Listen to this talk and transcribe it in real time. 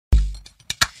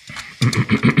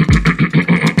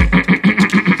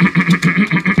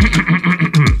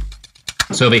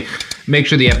Sylvie, make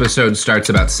sure the episode starts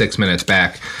about 6 minutes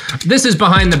back. This is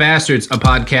Behind the Bastards, a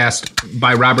podcast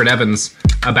by Robert Evans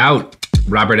about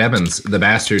Robert Evans, the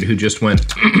bastard who just went.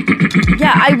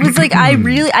 Yeah, I was like, I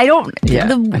don't. Yeah,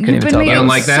 you've been making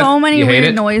like so many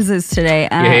weird noises today.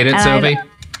 You hate it, Sylvie?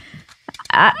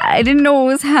 I didn't know what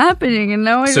was happening, and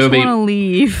now I just want to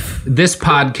leave. This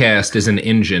podcast is an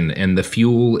engine, and the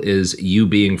fuel is you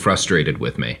being frustrated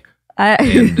with me.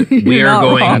 And we are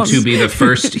going to be the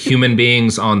first human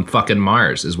beings on fucking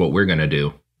Mars, is what we're going to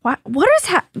do. What is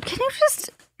happening? Can you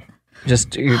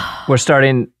just... We're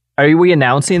starting... Are we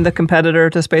announcing the competitor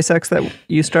to SpaceX that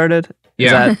you started?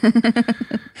 Yeah.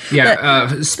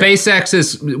 SpaceX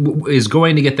is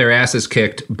going to get their asses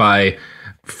kicked by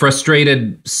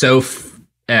frustrated SoFX.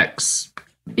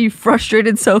 You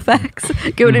frustrated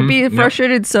SoFX? Would it be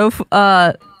frustrated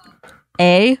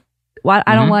A? Why?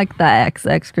 I don't like that X.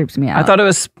 X creeps me out. I thought it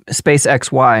was Space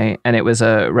XY, and it was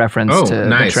a reference to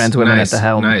the trans women at the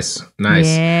helm. Nice.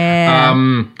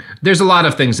 Yeah. There's a lot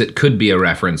of things that could be a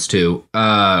reference to.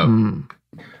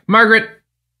 Margaret.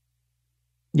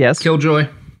 Yes. Killjoy.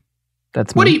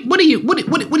 That's what me. What do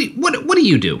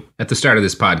you do at the start of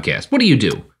this podcast? What do you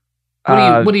do? Where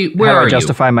are you?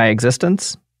 Justify my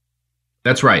existence?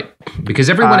 That's right. Because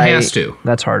everyone has to.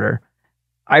 That's harder.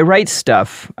 I write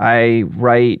stuff. I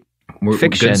write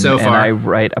fiction, so far. And I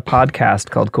write a podcast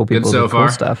called Cool People Do Cool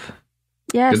Stuff.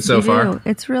 Yes, good so far.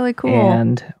 It's really cool.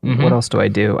 And what else do I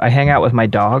do? I hang out with my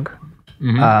dog.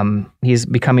 He's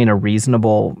becoming a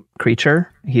reasonable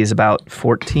creature. He's about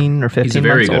 14 or 15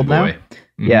 months old now. He's a very good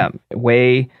boy. Yeah,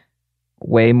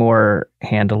 way more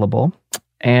handleable.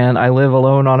 And I live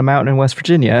alone on a mountain in West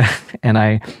Virginia, and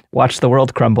I watch the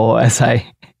world crumble as I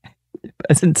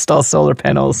install solar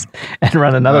panels and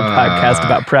run another podcast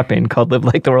about prepping called Live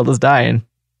Like the World is Dying.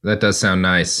 That does sound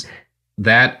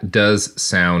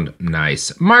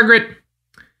nice. Margaret,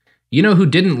 you know who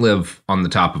didn't live on the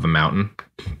top of a mountain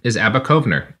is Abba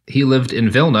Kovner. He lived in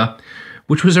Vilna,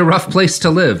 which was a rough place to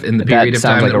live in the period of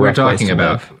time that we're talking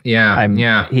about.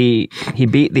 Yeah. He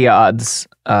beat the odds.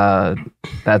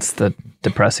 That's the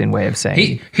depressing way of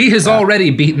saying he has already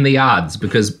beaten the odds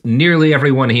because nearly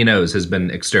everyone he knows has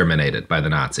been exterminated by the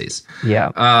Nazis.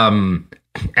 Yeah.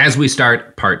 As we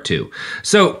start part 2.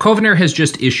 So Kovner has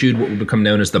just issued what will become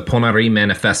known as the Ponari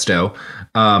Manifesto,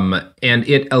 and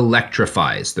it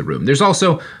electrifies the room. There's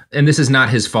also, and this is not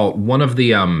his fault, one of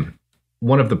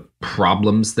the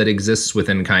problems that exists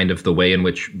within kind of the way in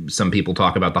which some people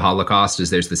talk about the Holocaust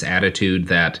is there's this attitude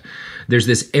that there's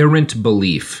this errant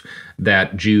belief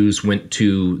that Jews went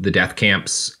to the death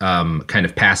camps kind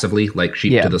of passively, like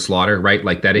sheep to the slaughter, right?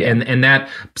 Like that. Yeah. And that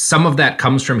some of that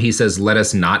comes from, he says, let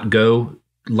us not go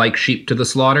like sheep to the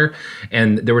slaughter.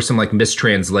 And there were some like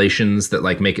mistranslations that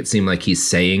like make it seem like he's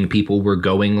saying people were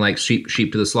going like sheep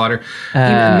to the slaughter.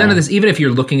 None of this, even if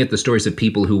you're looking at the stories of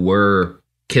people who were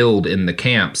killed in the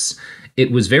camps,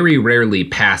 it was very rarely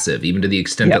passive, even to the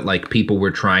extent that like people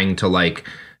were trying to like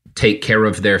take care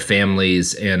of their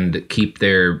families and keep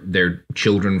their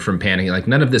children from panicking. Like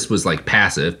none of this was like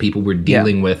passive. People were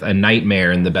dealing with a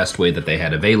nightmare in the best way that they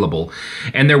had available.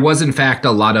 And there was in fact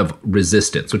a lot of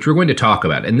resistance, which we're going to talk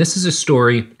about. And this is a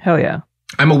story. Hell yeah.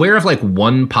 I'm aware of like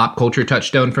one pop culture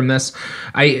touchstone from this.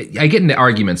 I get into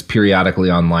arguments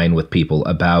periodically online with people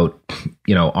about,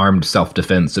 armed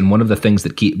self-defense. And one of the things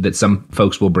that some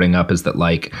folks will bring up is that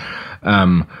like,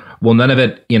 well, none of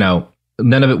it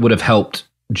would have helped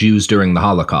Jews during the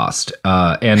Holocaust.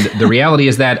 And the reality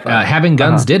is that having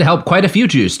guns did help quite a few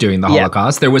Jews during the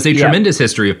Holocaust. There was a tremendous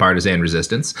history of partisan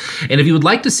resistance. And if you would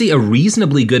like to see a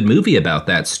reasonably good movie about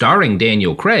that, starring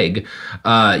Daniel Craig,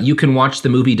 you can watch the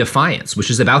movie Defiance, which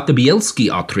is about the Bielski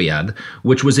Otriad,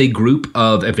 which was a group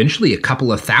of eventually a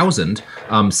couple of thousand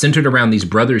centered around these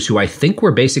brothers who I think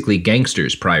were basically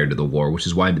gangsters prior to the war, which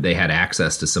is why they had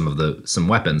access to some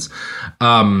weapons.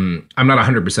 I'm not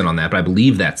 100% on that, but I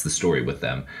believe that's the story with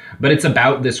them. But it's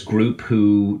about this group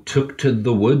who took to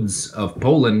the woods of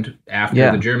Poland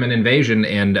after the German invasion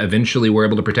and eventually were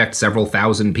able to protect several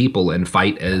thousand people and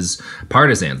fight as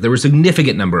partisans. There were a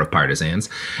significant number of partisans.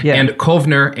 Yeah. And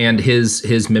Kovner and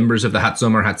his members of the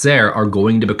Hatzomer Hatzer are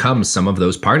going to become some of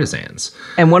those partisans.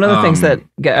 And one of the things that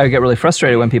I get really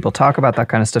frustrated when people talk about that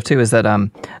kind of stuff too is that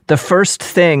the first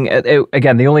thing,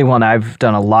 again, the only one I've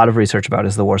done a lot of research about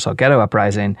is the Warsaw Ghetto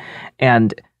Uprising.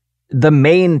 And the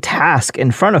main task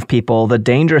in front of people, the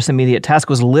dangerous immediate task,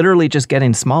 was literally just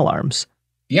getting small arms.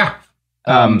 Yeah.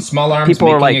 Small arms,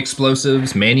 people making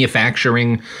explosives,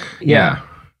 manufacturing. Yeah.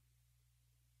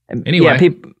 Anyway.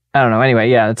 I don't know. Anyway,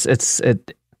 yeah,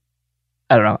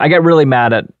 I don't know. I get really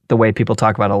mad at the way people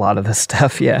talk about a lot of this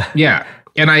stuff. Yeah. Yeah.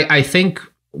 And I think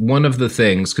one of the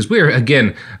things, because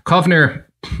Kovner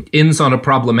ends on a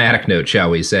problematic note, shall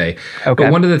we say. Okay.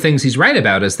 But one of the things he's right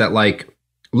about is that, like,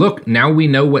 look, now we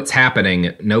know what's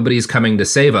happening. Nobody's coming to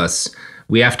save us.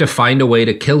 We have to find a way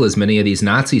to kill as many of these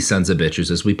Nazi sons of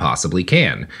bitches as we possibly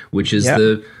can, which is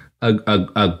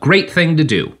a great thing to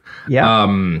do.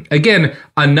 Yeah. Again,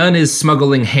 a nun is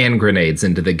smuggling hand grenades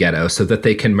into the ghetto so that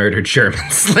they can murder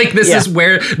Germans. Like, this is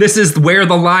where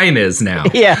the line is now.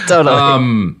 Yeah,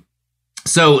 totally.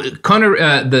 So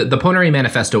the Ponary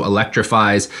Manifesto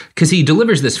electrifies, because he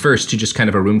delivers this first to just kind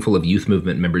of a room full of youth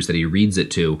movement members that he reads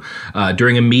it to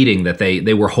during a meeting that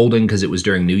they were holding, because it was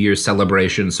during New Year's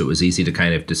celebration, so it was easy to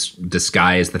kind of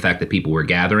disguise the fact that people were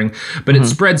gathering. But it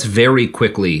spreads very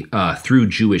quickly through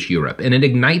Jewish Europe, and it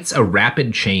ignites a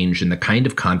rapid change in the kind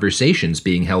of conversations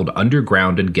being held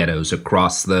underground in ghettos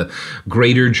across the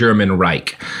greater German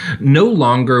Reich. No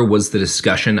longer was the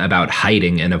discussion about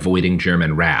hiding and avoiding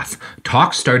German wrath.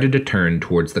 Talk started to turn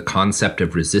towards the concept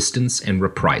of resistance and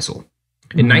reprisal.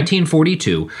 In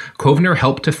 1942, Kovner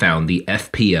helped to found the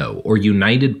FPO, or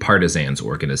United Partisans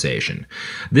Organization.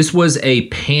 This was a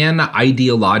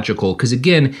pan-ideological, because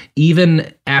again,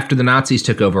 even after the Nazis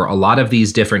took over, a lot of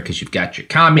these different, because you've got your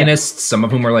communists, some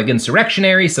of whom are like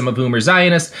insurrectionary, some of whom are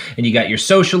Zionists, and you got your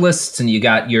socialists, and you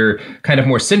got your kind of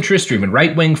more centrist or even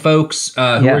right-wing folks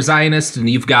who are Zionists, and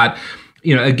you've got,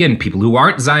 you know, again, people who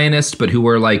aren't Zionist, but who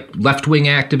are like left-wing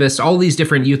activists, all these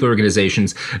different youth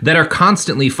organizations that are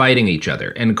constantly fighting each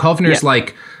other. And Kovner's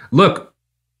like, look,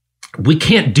 we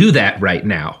can't do that right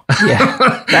now.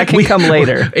 Yeah, that can come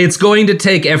later. It's going to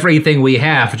take everything we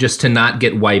have just to not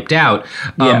get wiped out.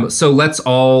 So let's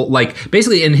all, like,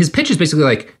 basically, and his pitch is basically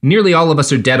like, nearly all of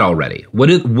us are dead already. What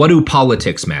do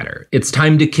politics matter? It's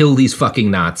time to kill these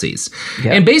fucking Nazis.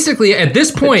 Yeah. And basically, at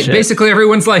this point, basically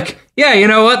everyone's like, yeah, you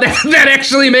know what? That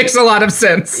actually makes a lot of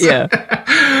sense. Yeah.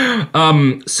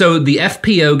 So the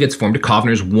FPO gets formed.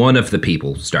 Kovner's one of the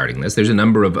people starting this. There's a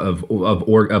number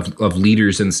of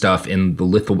leaders and stuff in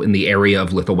the area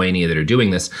of Lithuania that are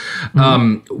doing this.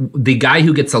 The guy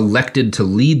who gets elected to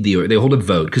lead they hold a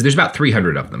vote, because there's about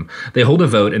 300 of them. They hold a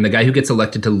vote, and the guy who gets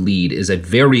elected to lead is a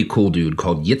very cool dude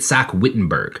called Yitzhak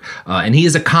Wittenberg, and he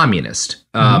is a communist.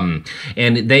 And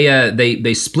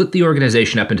they split the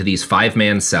organization up into these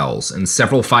 5-man cells, and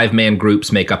several 5-man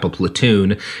groups make up a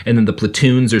platoon, and then the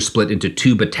platoons are split into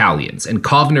 2 battalions, and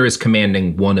Kovner is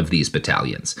commanding one of these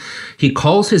battalions. He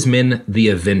calls his men the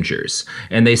Avengers,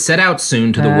 and they set out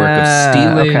soon to the work of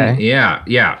stealing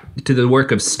to the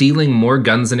work of stealing more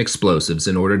guns and explosives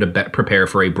in order to prepare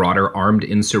for a broader armed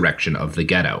insurrection of the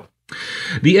ghetto.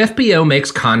 The FPO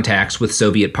makes contacts with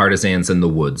Soviet partisans in the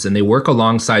woods, and they work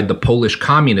alongside the Polish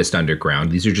communist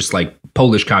underground. These are just like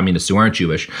Polish communists who aren't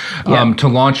Jewish, to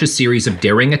launch a series of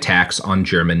daring attacks on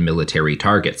German military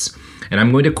targets. And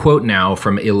I'm going to quote now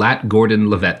from Ilat Gordon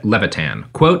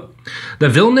Levitan. Quote, "The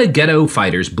Vilna ghetto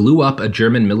fighters blew up a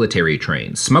German military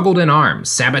train, smuggled in arms,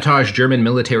 sabotaged German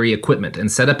military equipment, and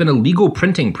set up an illegal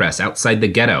printing press outside the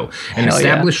ghetto, and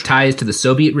established ties to the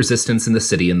Soviet resistance in the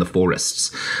city and the forests.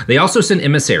 They also sent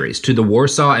emissaries to the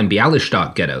Warsaw and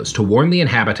Bialystok ghettos to warn the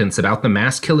inhabitants about the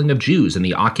mass killing of Jews in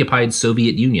the occupied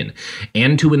Soviet Union,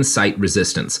 and to incite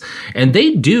resistance." And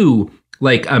they do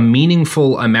like a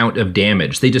meaningful amount of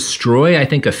damage. They destroy, I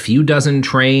think, a few dozen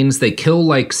trains. They kill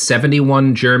like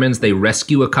 71 Germans. They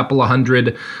rescue a couple of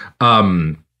hundred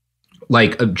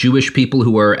Jewish people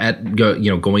who are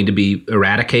going to be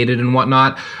eradicated and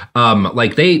whatnot.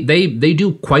 They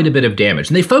do quite a bit of damage,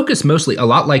 and they focus mostly, a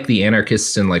lot like the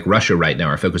anarchists in like Russia right now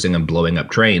are focusing on blowing up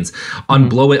trains, on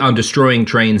destroying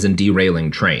trains and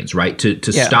derailing trains, right?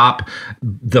 To stop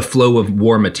the flow of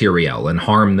war material and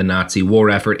harm the Nazi war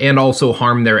effort, and also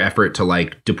harm their effort to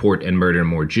like deport and murder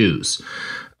more Jews.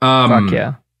 Fuck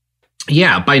yeah.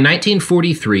 Yeah, by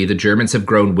 1943, the Germans have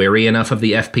grown wary enough of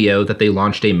the FPO that they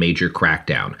launched a major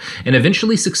crackdown, and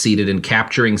eventually succeeded in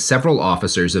capturing several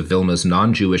officers of Vilna's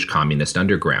non-Jewish communist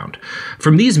underground.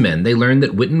 From these men, they learned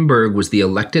that Wittenberg was the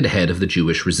elected head of the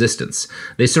Jewish resistance.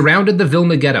 They surrounded the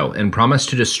Vilna ghetto and promised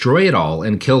to destroy it all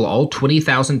and kill all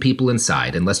 20,000 people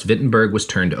inside unless Wittenberg was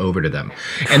turned over to them.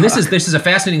 And this is a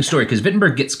fascinating story, because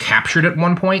Wittenberg gets captured at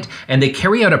one point, and they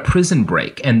carry out a prison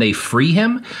break, and they free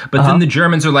him, but then the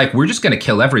Germans are like, we're just going to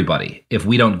kill everybody if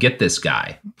we don't get this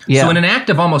guy. Yeah. So in an act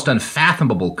of almost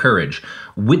unfathomable courage,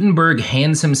 Wittenberg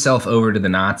hands himself over to the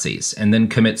Nazis and then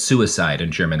commits suicide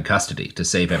in German custody to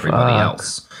save everybody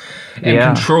else. And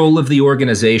control of the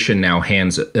organization now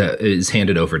is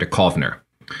handed over to Kovner.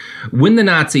 When the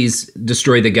Nazis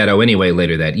destroy the ghetto anyway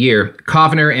later that year,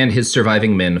 Kovner and his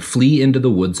surviving men flee into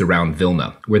the woods around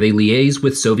Vilna, where they liaise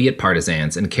with Soviet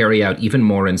partisans and carry out even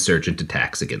more insurgent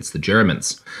attacks against the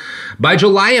Germans. By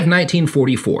July of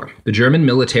 1944, the German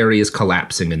military is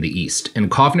collapsing in the east, and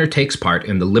Kovner takes part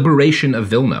in the liberation of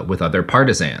Vilna with other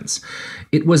partisans.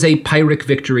 It was a Pyrrhic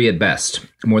victory at best.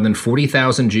 More than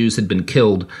 40,000 Jews had been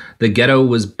killed. The ghetto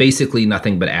was basically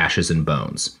nothing but ashes and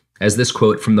bones, as this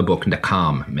quote from the book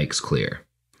Nakam makes clear.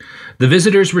 The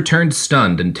visitors returned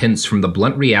stunned and tense from the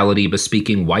blunt reality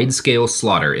bespeaking wide-scale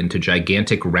slaughter into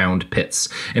gigantic round pits,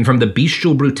 and from the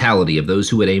bestial brutality of those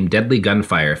who had aimed deadly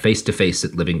gunfire face-to-face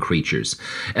at living creatures.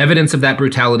 Evidence of that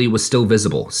brutality was still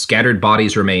visible. Scattered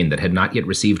bodies remained that had not yet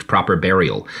received proper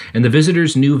burial, and the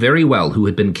visitors knew very well who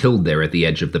had been killed there at the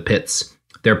edge of the pits.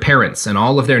 Their parents and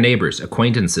all of their neighbors,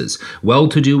 acquaintances,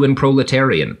 well-to-do and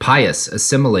proletarian, pious,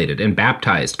 assimilated, and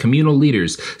baptized, communal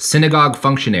leaders, synagogue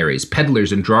functionaries,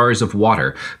 peddlers and drawers of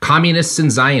water, communists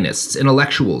and Zionists,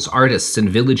 intellectuals, artists, and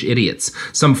village idiots,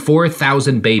 some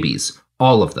 4,000 babies,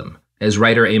 all of them, as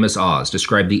writer Amos Oz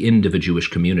described the end of a Jewish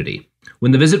community.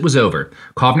 When the visit was over,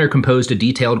 Kovner composed a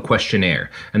detailed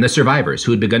questionnaire, and the survivors,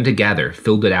 who had begun to gather,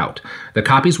 filled it out. The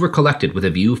copies were collected with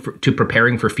a view to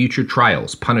preparing for future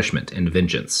trials, punishment, and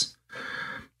vengeance.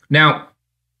 Now,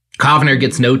 Kovner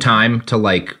gets no time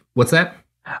to, what's that?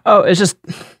 Oh, it's just,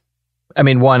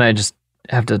 one, I just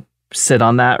have to sit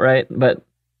on that, right? But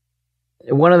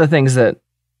one of the things that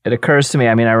it occurs to me,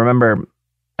 I remember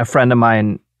a friend of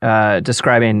mine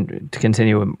describing, to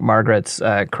continue with Margaret's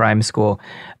crime school,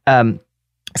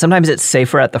 sometimes it's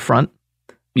safer at the front.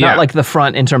 Not like the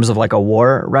front in terms of like a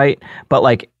war, right?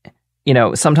 But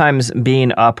sometimes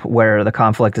being up where the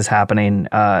conflict is happening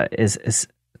is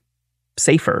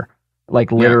safer.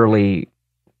 Literally.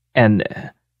 And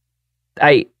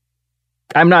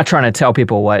I'm not trying to tell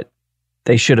people what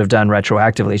they should have done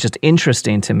retroactively. It's just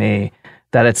interesting to me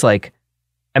that it's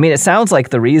it sounds like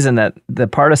the reason that the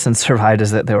partisans survived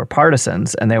is that they were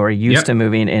partisans and they were used to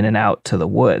moving in and out to the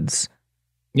woods.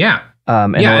 Yeah.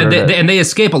 And they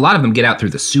escape. A lot of them get out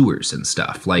through the sewers and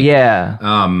stuff.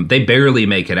 They barely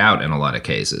make it out in a lot of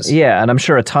cases. Yeah, and I'm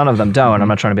sure a ton of them don't. I'm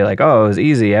not trying to be like, oh, it was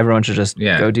easy. Everyone should just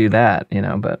go do that,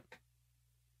 but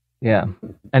yeah.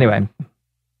 Anyway.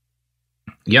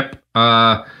 Yep.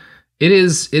 It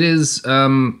is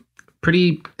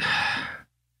pretty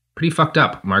fucked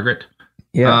up, Margaret.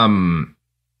 Yeah.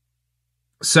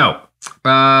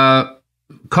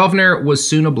 Kovner was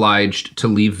soon obliged to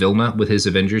leave Vilna with his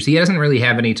Avengers. He doesn't really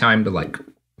have any time to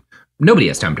nobody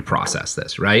has time to process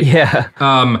this, right? Yeah.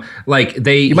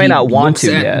 You might not want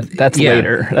to yet. That's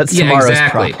later. That's tomorrow's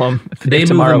problem. They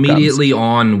move immediately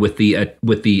on with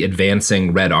the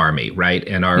advancing Red Army, right?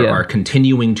 And are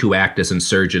continuing to act as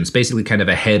insurgents, basically kind of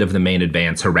ahead of the main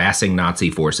advance, harassing Nazi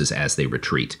forces as they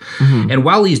retreat. Mm-hmm. And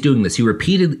while he's doing this, he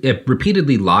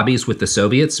repeatedly lobbies with the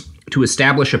Soviets to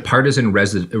establish a partisan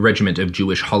regiment of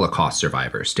Jewish Holocaust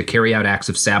survivors, to carry out acts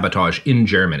of sabotage in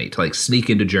Germany, to sneak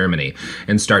into Germany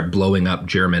and start blowing up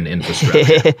German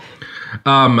infrastructure.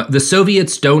 The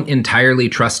Soviets don't entirely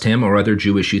trust him or other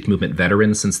Jewish youth movement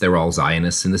veterans since they're all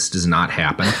Zionists, and this does not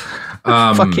happen.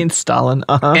 Fucking Stalin.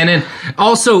 Uh-huh. And then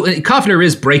also, Kovner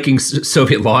is breaking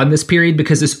Soviet law in this period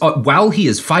because while he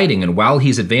is fighting and while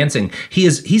he's advancing,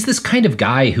 he's this kind of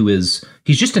guy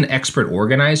he's just an expert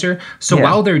organizer. So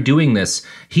while they're doing this,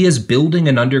 he is building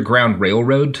an underground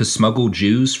railroad to smuggle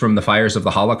Jews from the fires of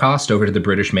the Holocaust over to the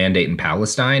British Mandate in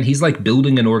Palestine. He's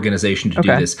building an building to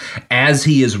do this as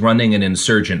he is running an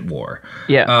insurgent war.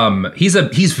 Yeah.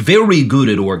 He's very good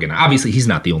at organizing. Obviously, he's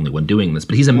not the only one doing this,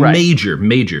 but he's a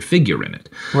major figure in it.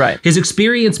 Right. His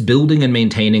experience building and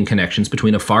maintaining connections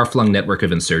between a far-flung network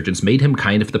of insurgents made him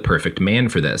kind of the perfect man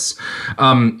for this.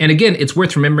 And again, it's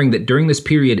worth remembering that during this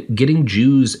period, getting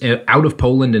Jews out of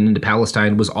Poland and into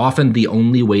Palestine was often the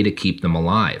only way to keep them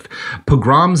alive.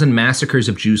 Pogroms and massacres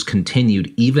of Jews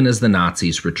continued even as the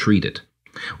Nazis retreated.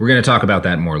 We're going to talk about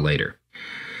that more later.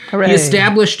 Hooray. He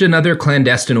established another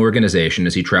clandestine organization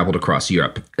as he traveled across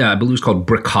Europe. I believe it's called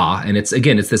Brika, and it's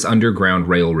this underground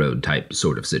railroad type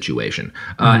sort of situation.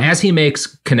 As he makes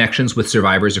connections with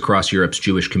survivors across Europe's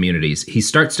Jewish communities, he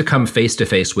starts to come face to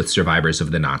face with survivors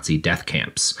of the Nazi death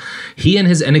camps.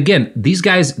 And again, these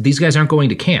guys aren't going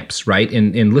to camps, right?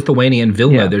 In Lithuania and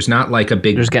Vilna, there's not a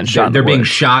big. They're getting shot. They're being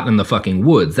shot in the fucking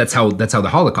woods. That's how the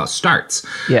Holocaust starts.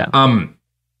 Yeah.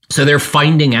 So they're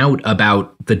finding out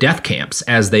about the death camps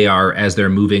as they're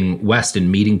moving west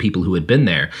and meeting people who had been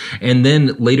there. And then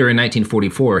later in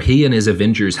 1944, he and his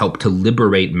Avengers help to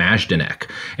liberate Majdanek,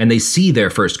 and they see their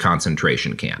first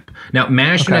concentration camp. Now,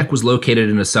 Majdanek was located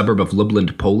in a suburb of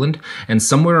Lublin, Poland, and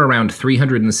somewhere around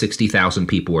 360,000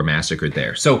 people were massacred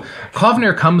there. So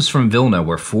Kovner comes from Vilna,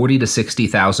 where 40 to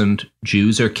 60,000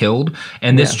 Jews are killed,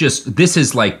 and this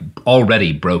is like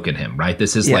already broken him, right?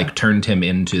 This has like turned him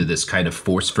into this kind of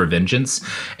force for vengeance.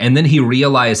 And then he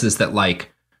realizes that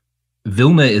like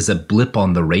Vilna is a blip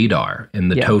on the radar in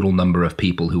the total number of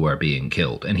people who are being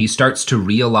killed. And he starts to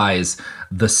realize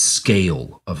the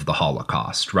scale of the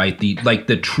Holocaust, right?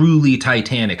 The truly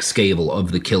titanic scale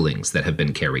of the killings that have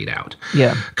been carried out.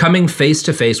 Yeah. Coming face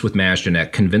to face with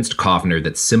Majdanek convinced Kovner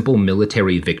that simple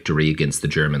military victory against the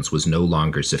Germans was no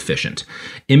longer sufficient.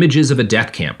 Images of a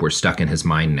death camp were stuck in his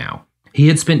mind now. He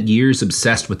had spent years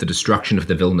obsessed with the destruction of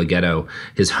the Vilna ghetto,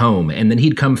 his home, and then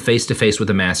he'd come face to face with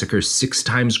a massacre 6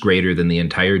 times greater than the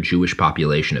entire Jewish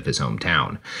population of his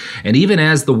hometown. And even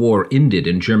as the war ended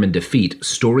in German defeat,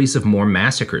 stories of more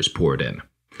massacres poured in.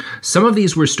 Some of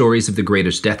these were stories of the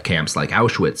greatest death camps like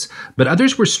Auschwitz, but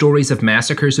others were stories of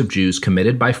massacres of Jews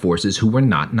committed by forces who were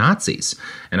not Nazis.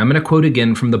 And I'm going to quote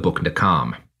again from the book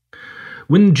Nakam.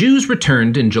 When Jews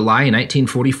returned in July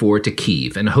 1944 to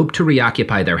Kyiv and hoped to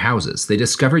reoccupy their houses, they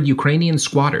discovered Ukrainian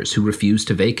squatters who refused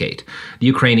to vacate. The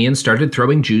Ukrainians started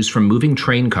throwing Jews from moving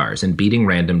train cars and beating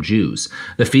random Jews.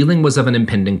 The feeling was of an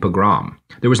impending pogrom.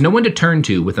 There was no one to turn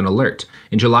to with an alert.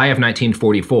 In July of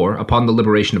 1944, upon the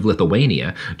liberation of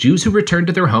Lithuania, Jews who returned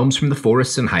to their homes from the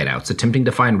forests and hideouts, attempting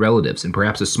to find relatives and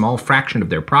perhaps a small fraction of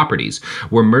their properties,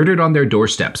 were murdered on their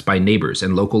doorsteps by neighbors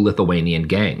and local Lithuanian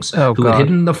gangs who had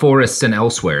hidden in the forests and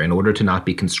elsewhere in order to not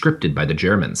be conscripted by the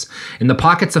Germans. In the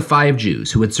pockets of 5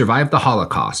 Jews who had survived the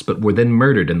Holocaust but were then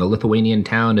murdered in the Lithuanian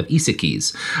town of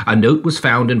Isakys, a note was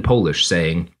found in Polish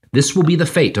saying, "This will be the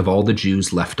fate of all the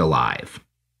Jews left alive."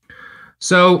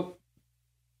 So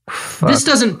this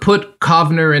doesn't put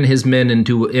Kovner and his men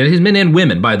and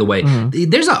women, by the way.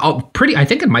 There's a pretty, I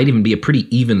think it might even be a pretty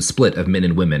even split of men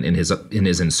and women in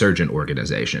his insurgent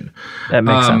organization. That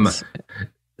makes sense.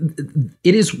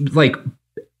 It is like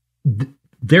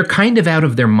they're kind of out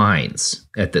of their minds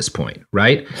at this point,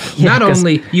 right? Yeah, not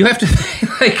only you have to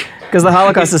like because the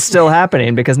Holocaust is still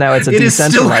happening because now it's a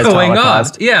decentralized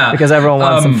Holocaust. On. Yeah, because everyone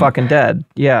wants them fucking dead.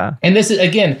 Yeah, and this is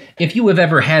again, if you have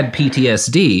ever had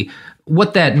PTSD,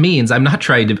 what that means, I have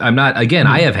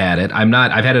had it.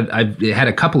 I've had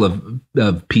a couple of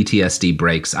PTSD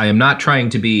breaks. I am not trying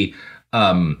to be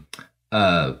I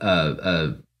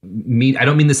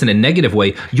don't mean this in a negative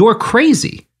way. You're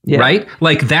crazy. Yeah. Right?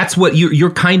 Like that's what you're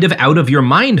kind of out of your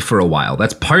mind for a while.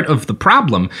 That's part of the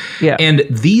problem. Yeah. And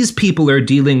these people are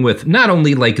dealing with not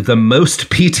only like the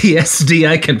most PTSD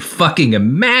I can fucking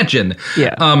imagine.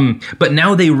 Yeah. But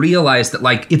now they realize that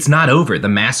like it's not over. The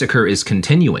massacre is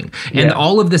continuing. And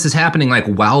all of this is happening like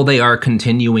while they are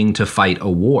continuing to fight a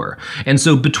war. And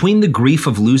so between the grief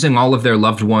of losing all of their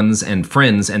loved ones and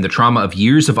friends and the trauma of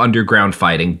years of underground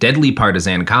fighting, deadly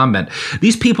partisan combat,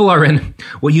 these people are in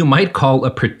what you might call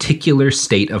a particular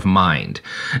state of mind.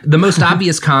 The most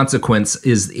obvious consequence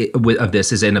of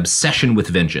this is an obsession with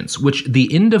vengeance, which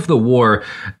the end of the war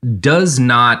does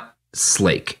not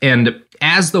slake. And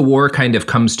as the war kind of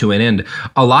comes to an end,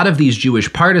 a lot of these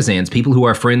Jewish partisans, people who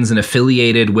are friends and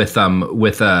affiliated with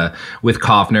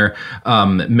Kovner,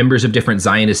 members of different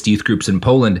Zionist youth groups in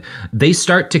Poland, they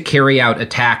start to carry out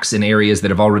attacks in areas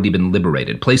that have already been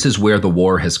liberated, places where the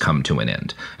war has come to an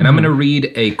end. And I'm going to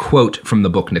read a quote from the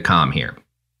book Nakam here.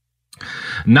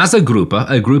 Naza Grupa,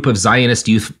 a group of Zionist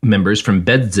youth members from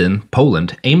Bedzin,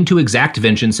 Poland, aimed to exact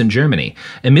vengeance in Germany.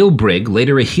 Emil Brigg,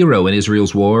 later a hero in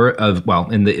Israel's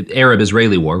in the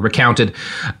Arab-Israeli war, recounted,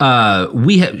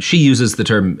 she uses the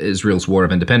term Israel's war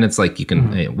of independence, like you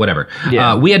can, whatever.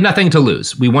 Yeah. We had nothing to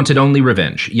lose. We wanted only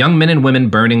revenge. Young men and women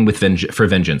burning for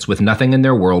vengeance, with nothing in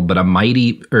their world but a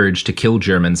mighty urge to kill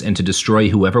Germans and to destroy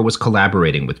whoever was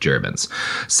collaborating with Germans.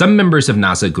 Some members of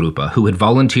Naza Grupa, who had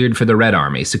volunteered for the Red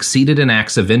Army, succeeded in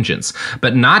acts of vengeance,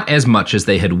 but not as much as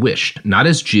they had wished, not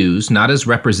as Jews, not as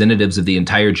representatives of the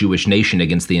entire Jewish nation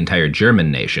against the entire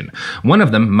German nation. One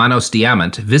of them, Manos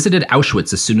Diamant, visited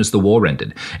Auschwitz as soon as the war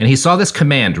ended, and he saw this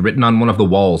command written on one of the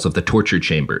walls of the torture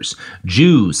chambers: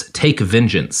 "Jews, take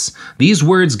vengeance." These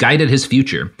words guided his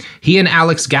future. He and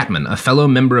Alex Gatman, a fellow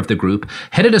member of the group,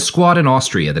 headed a squad in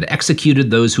Austria that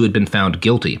executed those who had been found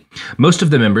guilty. Most of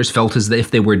the members felt as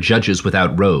if they were judges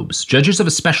without robes, judges of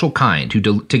a special kind who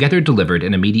together delivered gathered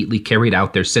and immediately carried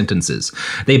out their sentences.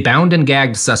 They bound and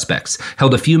gagged suspects,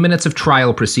 held a few minutes of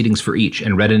trial proceedings for each,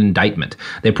 and read an indictment.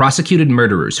 They prosecuted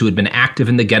murderers who had been active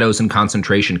in the ghettos and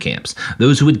concentration camps,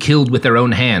 those who had killed with their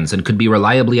own hands and could be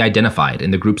reliably identified,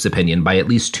 in the group's opinion, by at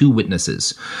least 2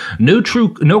 witnesses. No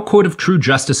court of true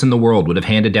justice in the world would have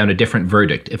handed down a different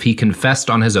verdict if he confessed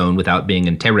on his own without being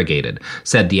interrogated,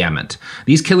 said Diamant.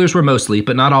 These killers were mostly,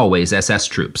 but not always, SS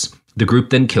troops. The group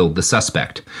then killed the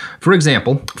suspect. For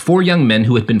example, 4 young men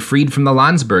who had been freed from the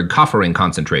Landsberg Kaufering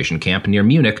concentration camp near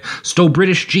Munich stole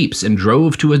British jeeps and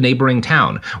drove to a neighboring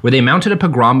town, where they mounted a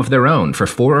pogrom of their own for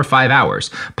 4 or 5 hours,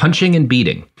 punching and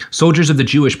beating. Soldiers of the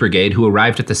Jewish brigade who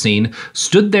arrived at the scene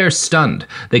stood there stunned.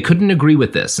 They couldn't agree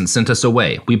with this and sent us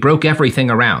away. We broke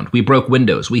everything around. We broke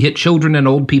windows. We hit children and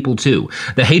old people too.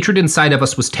 The hatred inside of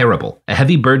us was terrible, a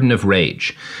heavy burden of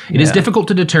rage. It is difficult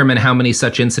to determine how many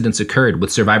such incidents occurred,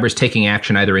 with survivors taking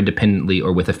action either independently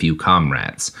or with a few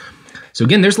comrades. So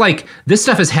again, there's like, this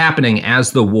stuff is happening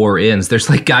as the war ends. There's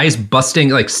like guys busting,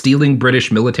 like stealing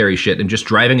British military shit and just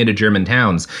driving into German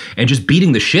towns and just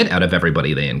beating the shit out of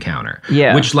everybody they encounter.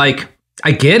 Yeah. Which, like,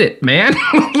 I get it, man.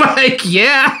 Like,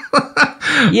 yeah.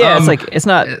 Yeah, it's like, it's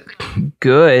not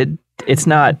good. It's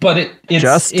not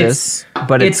justice,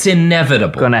 but it's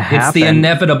inevitable. Gonna happen. It's the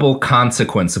inevitable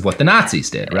consequence of what the Nazis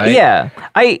did, right? Yeah.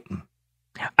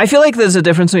 I feel like there's a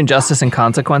difference between justice and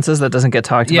consequences that doesn't get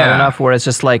talked about enough, where it's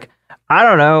just like, I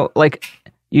don't know, like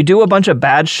you do a bunch of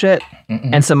bad shit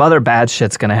and some other bad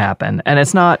shit's going to happen. And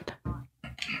it's not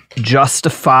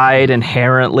justified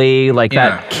inherently, like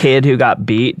that kid who got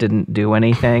beat didn't do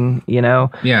anything, you know?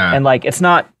 Yeah. And like, it's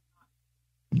not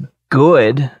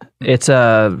good. It's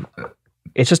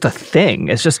just a thing.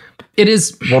 It's just, it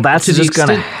is. Well, that's just going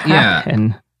to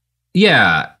happen.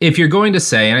 Yeah, if you're going to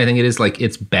say, and I think it is like,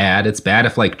 it's bad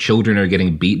if like children are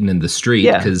getting beaten in the street,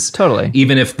 because totally.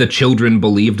 Even if the children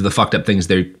believed the fucked up things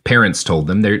their parents told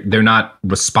them, they're not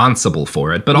responsible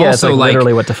for it. But also it's like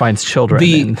literally what defines children.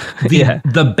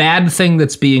 The bad thing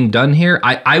that's being done here,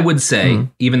 I would say,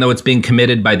 even though it's being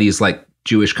committed by these like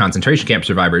Jewish concentration camp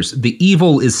survivors, the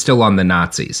evil is still on the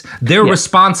Nazis. They're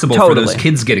responsible for those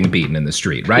kids getting beaten in the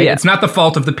street, right? Yeah. It's not the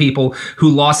fault of the people who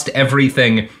lost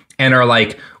everything and are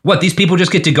like, what, these people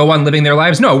just get to go on living their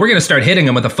lives? No, we're going to start hitting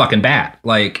them with a fucking bat.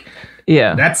 Like,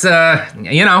 that's,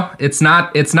 it's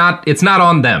not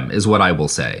on them is what I will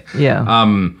say. Yeah.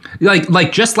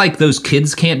 Like just like those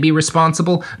kids can't be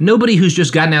responsible, nobody who's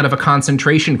just gotten out of a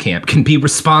concentration camp can be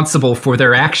responsible for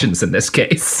their actions in this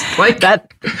case. Like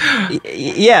that.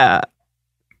 Yeah.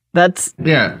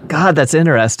 God, that's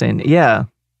interesting. Yeah.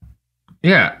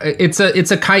 Yeah, it's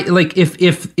a kind, like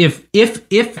if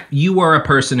you are a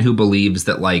person who believes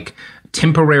that like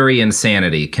temporary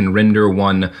insanity can render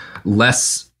one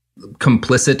less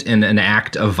complicit in an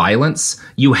act of violence,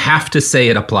 you have to say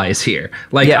it applies here.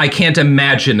 Like I can't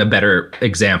imagine a better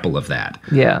example of that.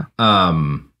 Yeah.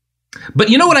 But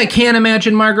you know what I can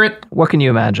imagine, Margaret? What can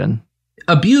you imagine?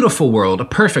 A beautiful world, a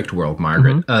perfect world,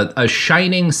 Margaret. A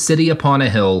shining city upon a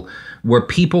hill where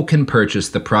people can purchase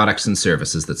the products and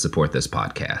services that support this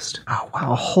podcast. Oh,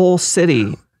 wow. A whole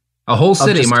city. A whole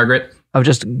city, Margaret. Of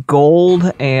just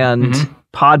gold and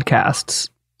podcasts.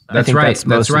 That's right. That's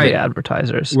most of the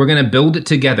advertisers. We're going to build it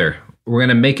together. We're going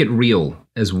to make it real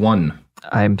as one.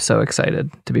 I'm so excited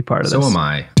to be part of this. So am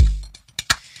I.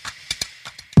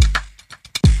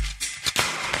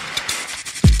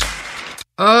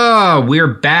 Oh, we're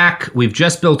back. We've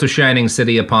just built a shining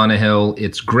city upon a hill.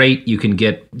 It's great. You can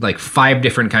get like 5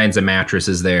 different kinds of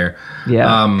mattresses there.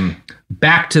 Yeah.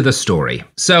 Back to the story.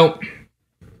 So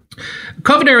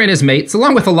Kovner and his mates,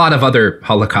 along with a lot of other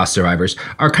Holocaust survivors,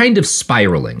 are kind of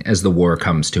spiraling as the war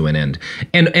comes to an end.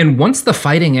 And once the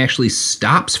fighting actually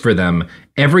stops for them,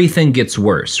 everything gets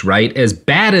worse, right? As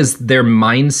bad as their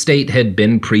mind state had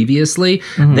been previously,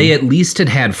 they at least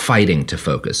had fighting to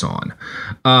focus on.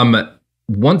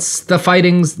 Once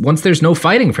there's no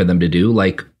fighting for them to do,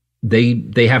 like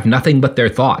they have nothing but their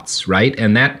thoughts, right?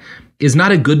 And that is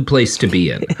not a good place to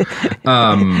be in.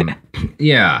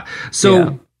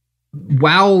 So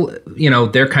while,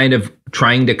 they're kind of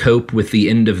trying to cope with the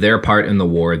end of their part in the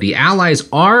war, the Allies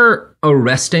are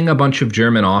arresting a bunch of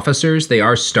German officers. They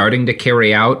are starting to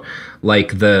carry out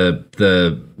like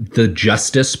the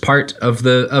justice part of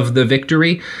the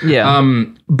victory. Yeah.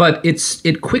 But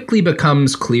it quickly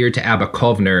becomes clear to Abba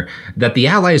Kovner that the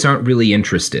Allies aren't really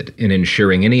interested in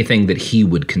ensuring anything that he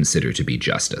would consider to be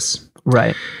justice.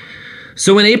 Right.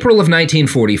 So in April of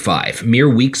 1945, mere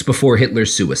weeks before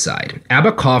Hitler's suicide,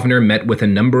 Abba Kovner met with a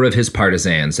number of his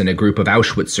partisans and a group of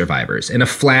Auschwitz survivors in a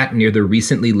flat near the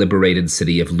recently liberated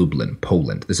city of Lublin,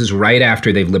 Poland. This is right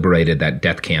after they've liberated that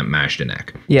death camp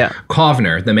Majdanek. Yeah.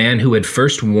 Kovner, the man who had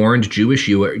first warned Jewish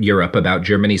Europe about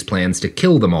Germany's plans to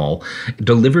kill them all,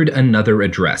 delivered another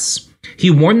address.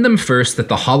 He warned them first that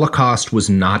the Holocaust was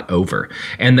not over,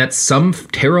 and that some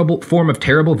terrible form of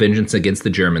terrible vengeance against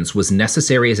the Germans was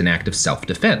necessary as an act of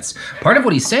self-defense. Part of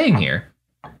what he's saying here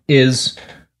is,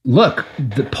 look,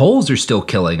 the Poles are still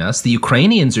killing us, the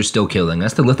Ukrainians are still killing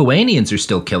us, the Lithuanians are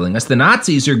still killing us, the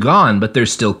Nazis are gone, but they're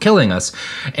still killing us,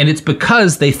 and it's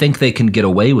because they think they can get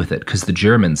away with it, because the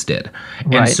Germans did.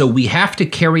 Right. And so we have to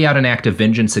carry out an act of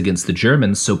vengeance against the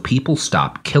Germans so people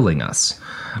stop killing us.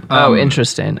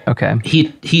 Interesting. Okay.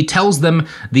 He tells them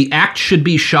the act should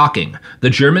be shocking. The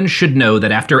Germans should know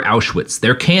that after Auschwitz,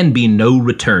 there can be no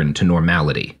return to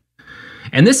normality.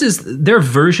 And there are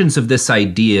versions of this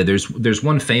idea. There's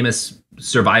one famous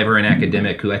survivor and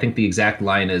academic who I think the exact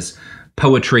line is,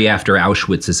 poetry after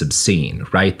Auschwitz is obscene,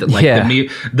 right? That like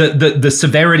the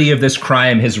severity of this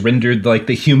crime has rendered like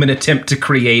the human attempt to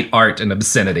create art an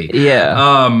obscenity.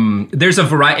 Yeah. There's a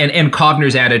variety, and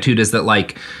Kovner's attitude is that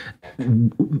like,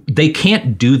 they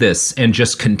can't do this and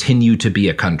just continue to be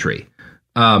a country.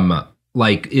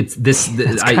 Like it's this.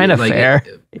 It's kind of like, fair.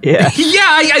 Yeah. Yeah.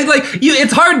 I like you.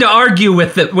 It's hard to argue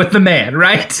with the man,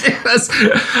 right?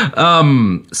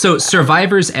 So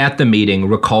survivors at the meeting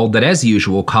recalled that, as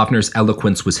usual, Kovner's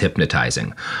eloquence was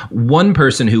hypnotizing. One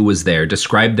person who was there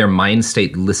described their mind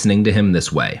state listening to him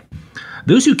this way.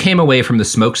 Those who came away from the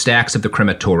smokestacks of the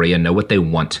crematoria know what they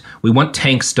want. We want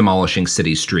tanks demolishing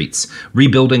city streets.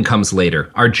 Rebuilding comes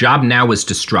later. Our job now is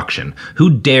destruction.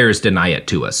 Who dares deny it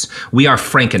to us? We are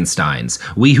Frankensteins.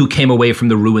 We who came away from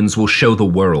the ruins will show the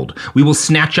world. We will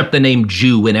snatch up the name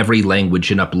Jew in every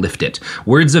language and uplift it.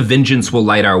 Words of vengeance will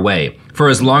light our way. For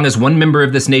as long as one member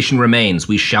of this nation remains,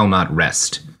 we shall not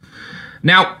rest.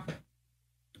 Now,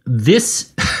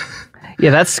 this...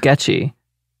 Yeah, that's sketchy.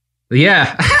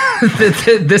 Yeah.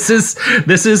 This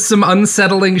is some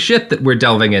unsettling shit that we're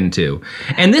delving into.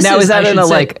 And this now is that in a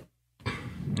like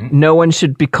no one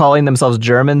should be calling themselves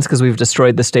Germans because we've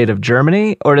destroyed the state of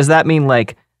Germany, or does that mean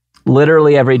like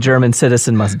literally every German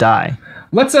citizen must die?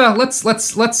 Let's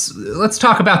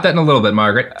talk about that in a little bit,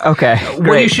 Margaret. Okay.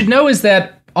 What you should know is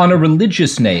that on a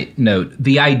religious note,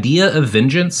 the idea of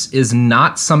vengeance is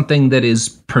not something that is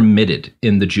permitted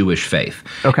in the Jewish faith.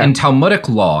 Okay. In Talmudic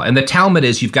law, and the Talmud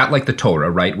is, you've got like the Torah,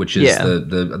 right, which is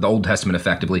the Old Testament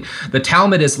effectively. The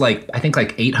Talmud is like, I think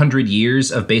like 800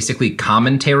 years of basically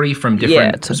commentary from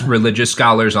different religious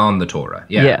scholars on the Torah.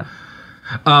 Yeah.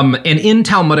 And in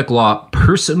Talmudic law,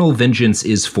 personal vengeance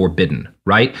is forbidden,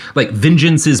 right? Like,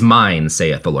 vengeance is mine,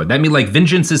 saith the Lord. That means, like,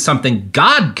 vengeance is something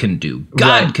God can do.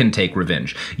 God can take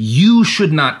revenge. You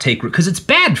should not take, because it's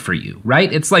bad for you, right?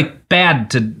 It's, like, bad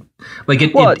to, like,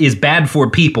 it is bad for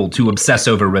people to obsess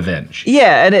over revenge.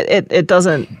 Yeah, and it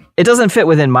doesn't fit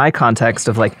within my context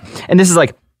of, like, and this is,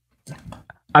 like,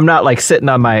 I'm not, like, sitting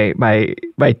on my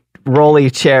rolly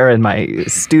chair in my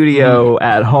studio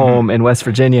at home in West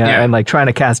Virginia and like trying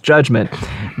to cast judgment.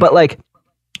 But like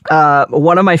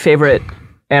one of my favorite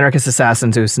anarchist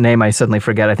assassins whose name I suddenly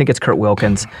forget, I think it's Kurt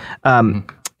Wilkins,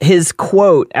 his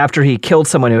quote after he killed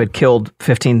someone who had killed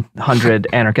 1,500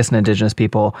 anarchist and indigenous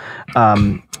people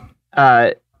in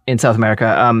South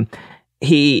America,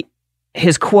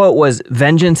 his quote was,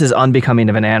 "Vengeance is unbecoming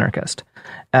of an anarchist."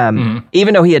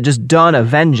 Even though he had just done a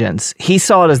vengeance, he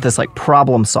saw it as this like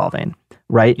problem solving,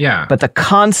 right? Yeah. But the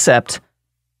concept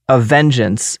of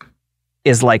vengeance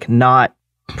is like not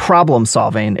problem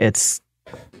solving, it's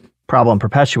problem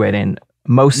perpetuating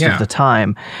most of the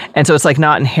time. And so it's like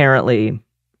not inherently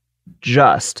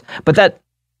just. But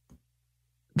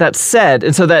that said,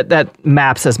 and so that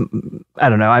maps as, I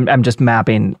don't know, I'm just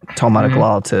mapping Talmudic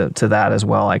law to that as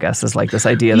well, I guess, is like this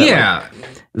idea that like,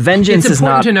 vengeance is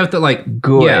not to note that like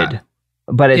good,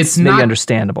 but it's maybe not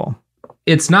understandable.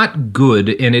 It's not good,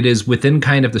 and it is within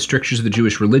kind of the strictures of the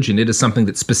Jewish religion. It is something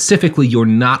that specifically you're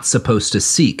not supposed to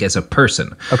seek as a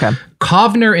person. Okay.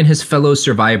 Kovner and his fellow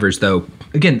survivors, though,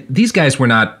 again, these guys were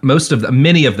not,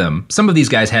 many of them, some of these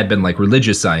guys had been like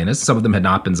religious Zionists, some of them had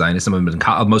not been Zionists, some of them had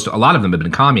been, a lot of them had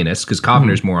been communists, because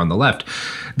Kovner's more on the left.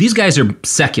 These guys are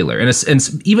secular, and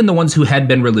even the ones who had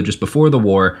been religious before the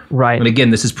war, right? And again,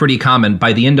 this is pretty common,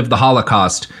 by the end of the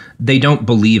Holocaust, they don't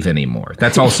believe anymore.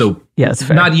 That's also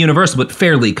not universal, but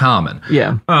fairly common.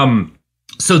 Yeah.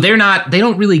 So they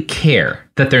don't really care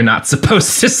that they're not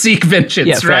supposed to seek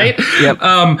vengeance, right?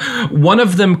 Yep. One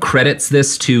of them credits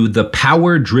this to the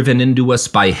power driven into us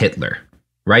by Hitler.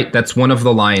 Right? That's one of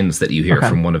the lines that you hear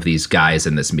from one of these guys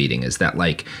in this meeting, is that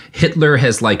like Hitler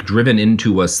has like driven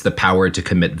into us the power to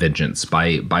commit vengeance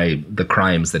by the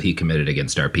crimes that he committed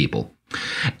against our people.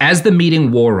 As the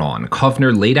meeting wore on,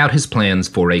 Kovner laid out his plans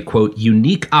for a, quote,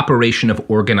 unique operation of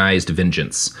organized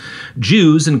vengeance.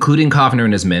 Jews, including Kovner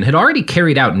and his men, had already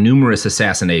carried out numerous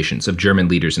assassinations of German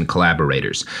leaders and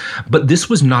collaborators. But this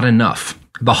was not enough.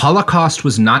 The Holocaust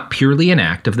was not purely an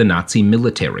act of the Nazi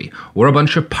military or a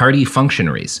bunch of party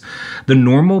functionaries. The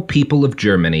normal people of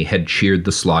Germany had cheered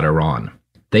the slaughter on.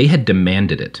 They had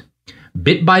demanded it.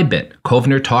 Bit by bit,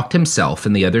 Kovner talked himself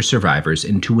and the other survivors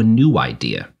into a new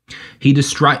idea. He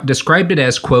described it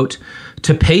as, quote,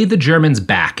 to pay the Germans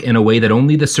back in a way that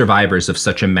only the survivors of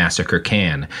such a massacre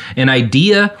can, an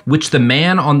idea which the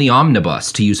man on the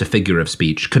omnibus, to use a figure of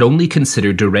speech, could only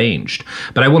consider deranged.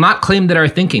 But I will not claim that our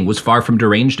thinking was far from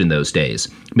deranged in those days,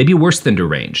 maybe worse than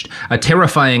deranged, a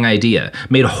terrifying idea,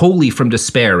 made wholly from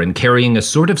despair and carrying a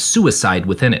sort of suicide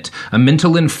within it, a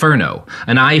mental inferno,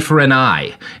 an eye for an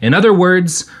eye. In other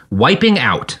words, wiping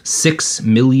out 6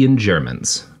 million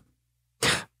Germans.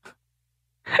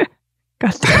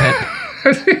 God damn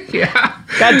it. Yeah.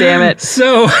 God damn it.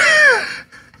 So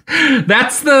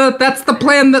that's the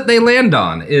plan that they land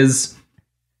on, is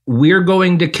we're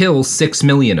going to kill 6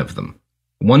 million of them.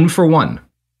 1 for 1,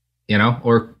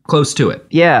 or close to it.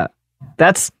 Yeah.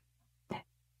 That's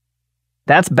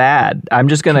bad. I'm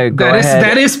just going to go ahead.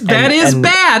 That is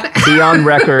bad. Be on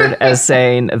record as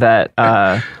saying that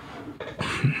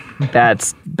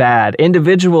that's bad.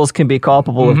 Individuals can be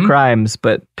culpable of crimes,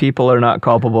 but people are not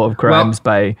culpable of crimes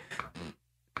by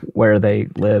where they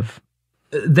live.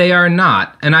 They are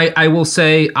not. And I will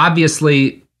say,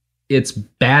 obviously, it's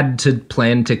bad to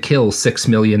plan to kill 6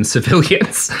 million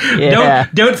civilians. Yeah.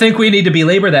 Don't think we need to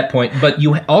belabor that point, but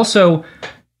you also,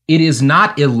 it is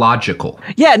not illogical.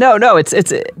 Yeah, no, it's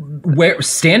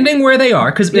standing where they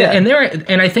are,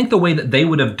 and I think the way that they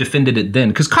would have defended it then,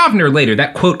 because Kovner later,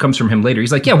 that quote comes from him later.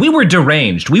 He's like, yeah, we were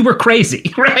deranged, we were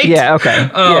crazy, right? Yeah, okay.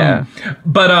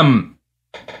 But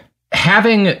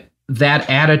having that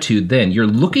attitude, then you're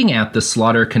looking at the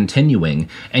slaughter continuing,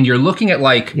 and you're looking at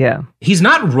he's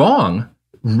not wrong.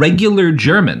 Regular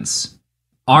Germans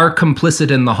are complicit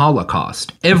in the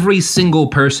Holocaust. Every single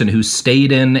person who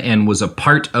stayed in and was a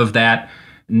part of that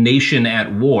nation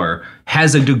at war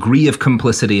has a degree of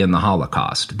complicity in the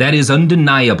Holocaust. That is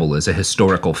undeniable as a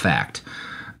historical fact.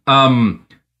 But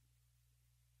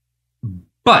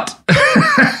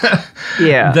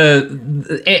yeah,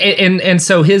 and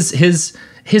so his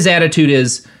attitude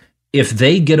is, if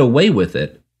they get away with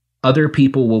it, other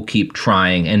people will keep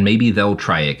trying, and maybe they'll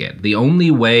try again. The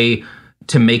only way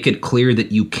to make it clear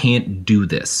that you can't do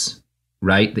this,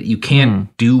 right? That you can't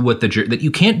do that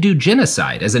you can't do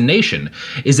genocide as a nation,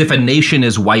 is if a nation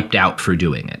is wiped out for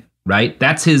doing it, right?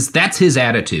 That's his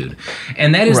attitude.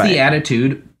 And that is the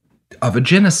attitude of a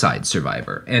genocide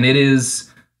survivor. And it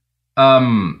is,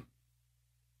 I'll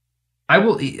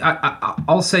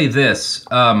say this,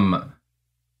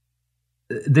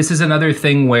 this is another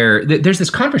thing where there's this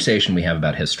conversation we have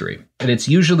about history, and it's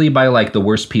usually by the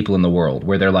worst people in the world,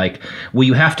 where they're like, well,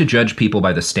 you have to judge people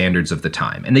by the standards of the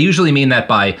time. And they usually mean that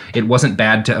by, it wasn't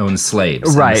bad to own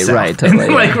slaves. Right, totally.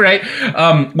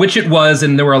 Which it was,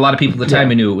 and there were a lot of people at the time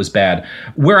who knew it was bad.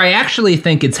 Where I actually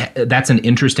think that's an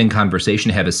interesting conversation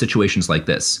to have is situations like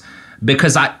this.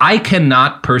 Because I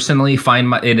cannot personally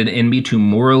find it in me to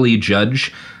morally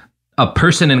judge a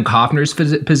person in Kovner's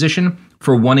position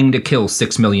for wanting to kill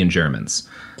 6 million Germans.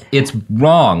 It's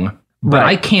wrong, but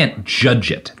I can't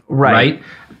judge it, right?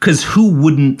 Because who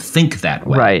wouldn't think that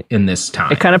way in this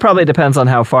time? It kind of probably depends on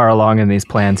how far along in these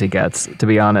plans he gets, to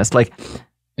be honest.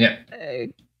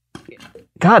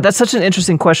 God, that's such an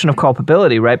interesting question of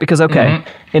culpability, right? Because,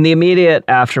 in the immediate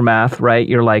aftermath, right,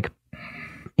 you're like,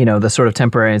 the sort of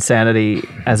temporary insanity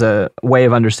as a way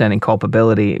of understanding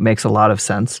culpability makes a lot of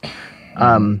sense.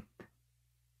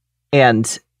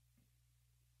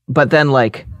 But then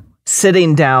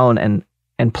sitting down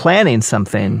and planning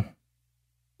something,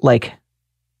 I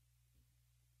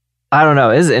don't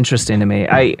know, is interesting to me.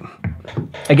 I'm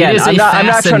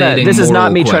not trying to, this is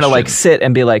not me trying to sit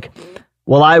and be like,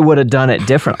 well, I would have done it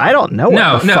different. I don't know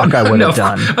what the fuck I would have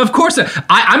done. Of course.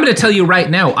 I'm going to tell you right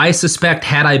now, I suspect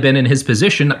had I been in his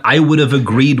position, I would have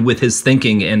agreed with his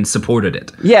thinking and supported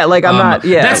it. Yeah, I'm not,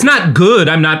 That's not good.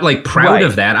 I'm not proud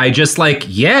of that. I just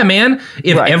man,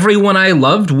 if everyone I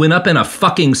loved went up in a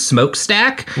fucking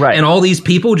smokestack and all these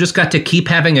people just got to keep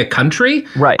having a country,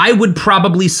 I would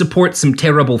probably support some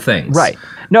terrible things. Right.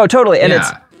 No, totally. And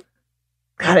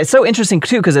it's so interesting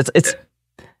too, because it's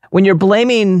when you're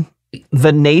blaming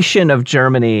the nation of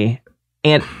Germany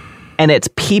and and it's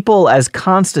people as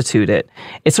constitute it.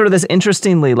 It's sort of this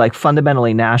interestingly, like,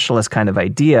 fundamentally nationalist kind of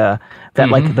idea that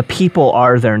like the people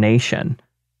are their nation.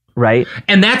 Right.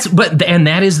 And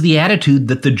that is the attitude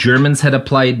that the Germans had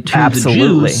applied to the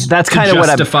Jews. That's kind of what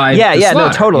I'm slaughter, no,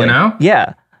 totally. You know?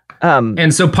 Yeah.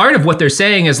 And so part of what they're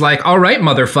saying is like, all right,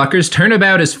 motherfuckers,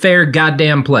 turnabout is fair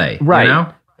goddamn play. Right. You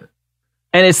know?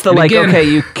 And it's okay,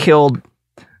 you killed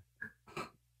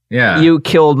you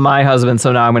killed my husband,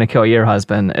 so now I'm going to kill your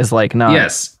husband. Is like, no.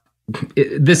 Yes.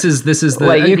 This is the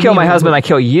like, you kill my husband, I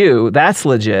kill you. That's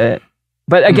legit.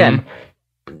 But again,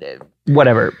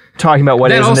 whatever. Talking about what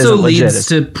that is and also isn't legit. leads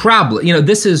to problem. You know,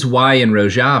 this is why in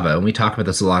Rojava, and we talk about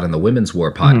this a lot in the Women's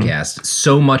War podcast,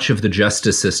 so much of the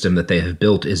justice system that they have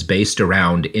built is based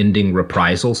around ending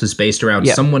reprisals, is based around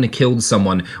someone killed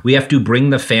someone. We have to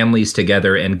bring the families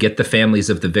together and get the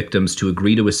families of the victims to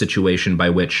agree to a situation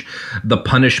by which the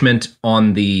punishment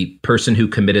on the person who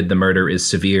committed the murder is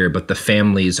severe, but the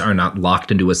families are not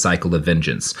locked into a cycle of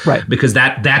vengeance. Right. Because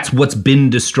that's what's been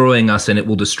destroying us, and it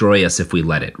will destroy us if we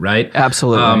let it, right?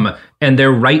 Absolutely. And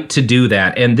they're right to do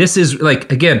that. And this is, like,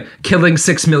 again, killing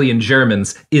 6 million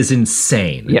Germans is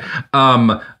insane.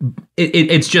 Yeah.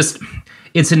 It's just,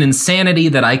 it's an insanity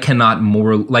that I cannot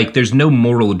there's no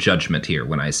moral judgment here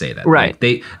when I say that. Right.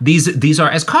 Like these are,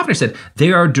 as Kovner said,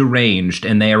 they are deranged,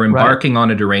 and they are embarking on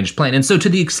a deranged plan. And so to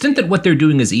the extent that what they're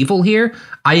doing is evil here,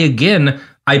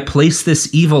 I place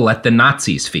this evil at the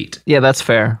Nazis' feet. Yeah, that's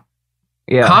fair.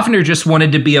 Yeah. Kovner just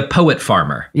wanted to be a poet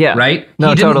farmer. Yeah. Right? No,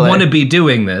 he didn't totally. want to be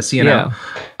doing this, you know?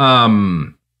 Yeah.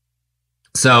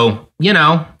 So, you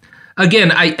know,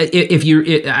 again,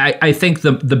 I think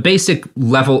the basic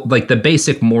level, like the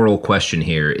basic moral question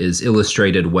here is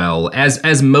illustrated well,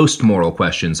 as most moral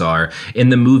questions are, in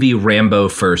the movie Rambo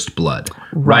First Blood.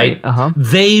 Right? Uh-huh.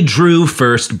 They drew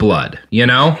first blood, you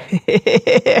know?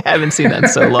 I haven't seen that in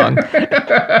so long.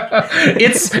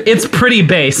 It's pretty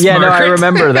base. Yeah, Margaret. no, I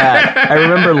remember that. I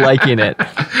remember liking it.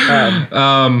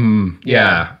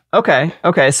 Yeah.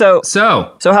 Okay. So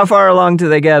how far along do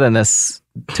they get in this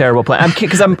terrible plan?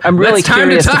 Because I'm really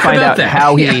curious to find out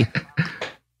how he.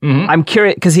 I'm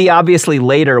curious because he obviously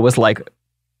later was like,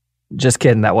 just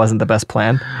kidding, that wasn't the best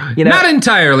plan. You know? Not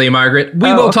entirely, Margaret.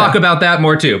 We will talk about that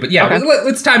more too. But yeah,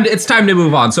 it's time to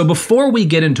move on. So before we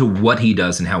get into what he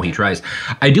does and how he tries,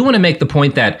 I do want to make the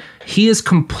point that he is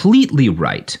completely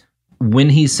right when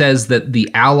he says that the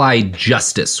Allied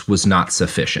justice was not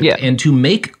sufficient. Yeah. And to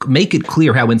make it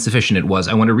clear how insufficient it was,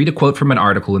 I want to read a quote from an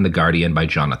article in The Guardian by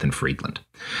Jonathan Friedland.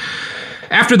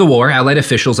 After the war, Allied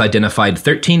officials identified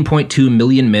 13.2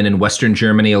 million men in Western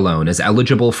Germany alone as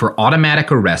eligible for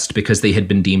automatic arrest because they had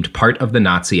been deemed part of the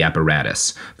Nazi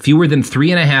apparatus. Fewer than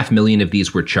 3.5 million of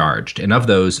these were charged, and of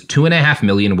those, 2.5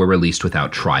 million were released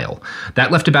without trial.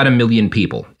 That left about 1 million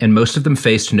people, and most of them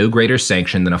faced no greater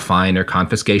sanction than a fine or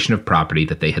confiscation of property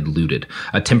that they had looted,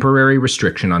 a temporary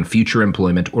restriction on future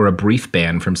employment, or a brief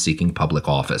ban from seeking public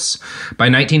office. By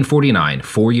 1949,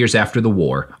 4 years after the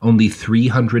war, only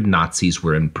 300 Nazis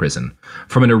were in prison.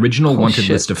 From an original wanted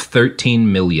list of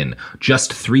 13 million,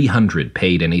 just 300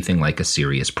 paid anything like a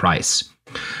serious price.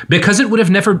 Because it would have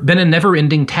never been a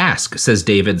never-ending task, says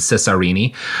David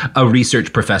Cesarini, a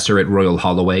research professor at Royal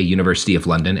Holloway, University of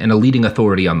London, and a leading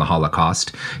authority on the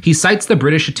Holocaust. He cites the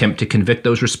British attempt to convict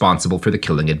those responsible for the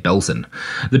killing at Belsen.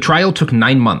 The trial took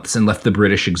 9 months and left the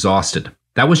British exhausted.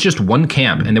 That was just one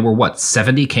camp, and there were,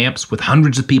 70 camps with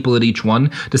hundreds of people at each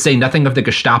one, to say nothing of the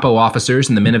Gestapo officers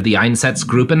and the men of the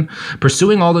Einsatzgruppen?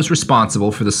 Pursuing all those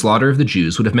responsible for the slaughter of the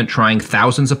Jews would have meant trying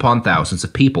thousands upon thousands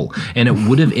of people, and it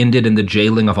would have ended in the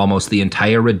jailing of almost the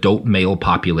entire adult male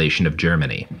population of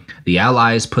Germany. The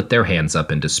Allies put their hands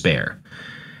up in despair.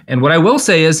 And what I will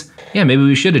say is, yeah, maybe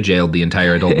we should have jailed the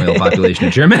entire adult male population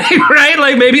of Germany, right?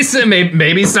 Like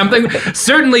maybe something,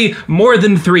 certainly more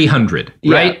than 300,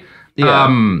 right? Yeah.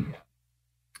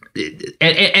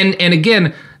 And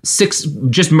again,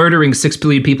 just murdering 6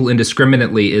 billion people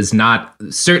indiscriminately is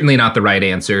certainly not the right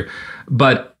answer.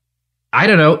 But I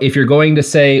don't know, if you're going to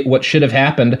say what should have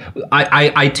happened,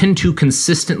 I tend to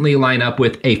consistently line up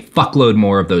with a fuckload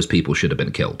more of those people should have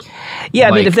been killed. Yeah,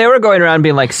 I mean, if they were going around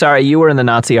being like, sorry, you were in the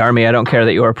Nazi army, I don't care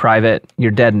that you were a private,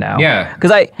 you're dead now. Yeah.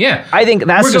 Because I think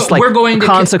that's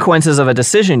consequences of a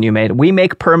decision you made. We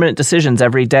make permanent decisions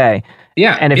every day.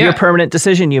 Yeah. And if your permanent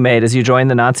decision you made is you joined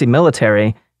the Nazi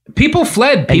military, people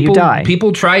fled.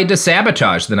 People tried to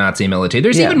sabotage the Nazi military.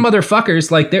 There's even motherfuckers,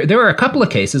 like there are a couple of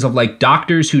cases of like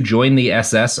doctors who joined the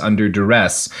SS under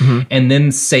duress and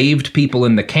then saved people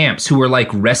in the camps who were like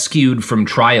rescued from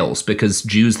trials because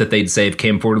Jews that they'd saved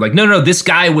came forward like, no, this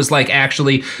guy was like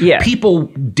actually people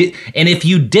did. And if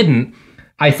you didn't,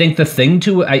 I think the thing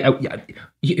to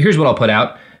here's what I'll put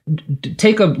out.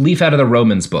 take a leaf out of the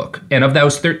Romans book, and of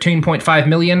those 13.5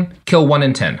 million, kill 1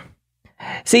 in 10.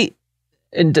 See,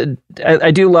 and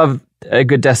I do love a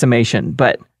good decimation,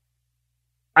 but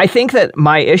I think that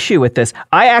my issue with this,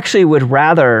 I actually would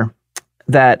rather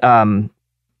that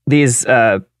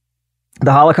the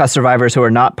Holocaust survivors who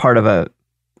are not part of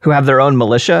who have their own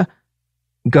militia,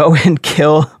 go and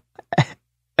kill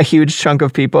a huge chunk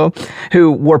of people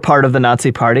who were part of the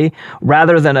Nazi Party,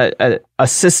 rather than a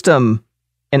system,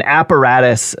 an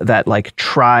apparatus that like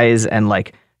tries and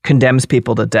like condemns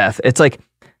people to death. It's like,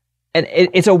 and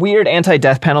it's a weird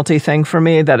anti-death penalty thing for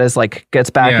me that is like, gets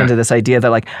back into this idea that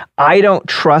like, I don't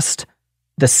trust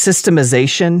the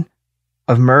systemization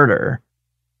of murder,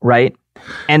 right?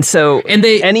 And so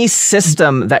any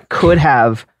system that could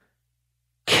have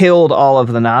killed all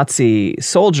of the Nazi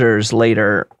soldiers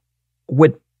later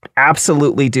would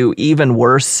absolutely do even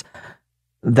worse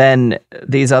than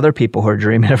these other people who are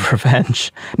dreaming of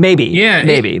revenge. Maybe.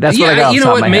 That's what I got off the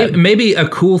top of my head. Maybe a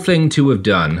cool thing to have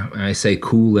done. I say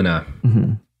cool in a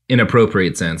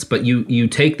inappropriate sense, but you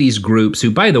take these groups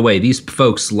who, by the way, these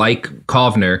folks like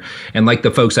Kovner and like the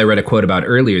folks I read a quote about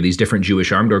earlier, these different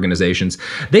Jewish armed organizations,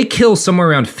 they kill somewhere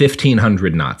around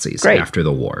 1,500 Nazis after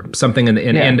the war. Something,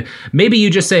 and maybe you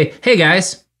just say, hey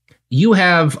guys, you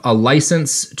have a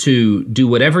license to do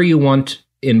whatever you want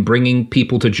in bringing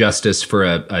people to justice for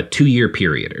a 2-year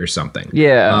period or something.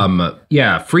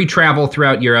 Free travel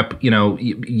throughout Europe.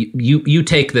 You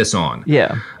take this on.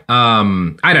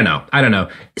 I don't know.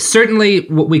 Certainly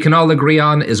what we can all agree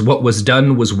on is what was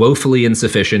done was woefully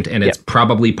insufficient, and it's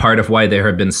probably part of why there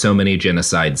have been so many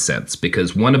genocides since,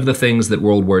 because one of the things that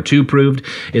World War II proved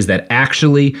is that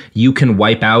actually you can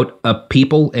wipe out a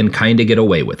people and kind of get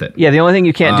away with it. The only thing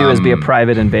you can't do is be a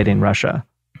private invading Russia.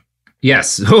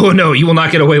 Yes. Oh, no, you will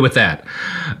not get away with that.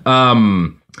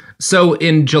 So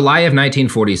in July of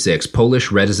 1946,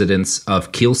 Polish residents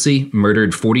of Kielce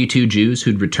murdered 42 Jews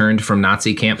who'd returned from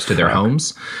Nazi camps to their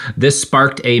homes. This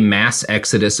sparked a mass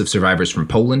exodus of survivors from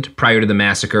Poland. Prior to the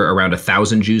massacre, around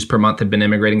 1,000 Jews per month had been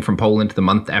immigrating from Poland. The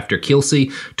month after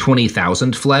Kielce,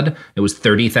 20,000 fled. It was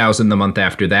 30,000 the month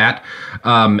after that.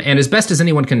 And as best as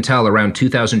anyone can tell, around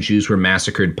 2,000 Jews were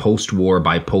massacred post-war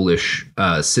by Polish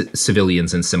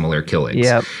civilians in similar killings.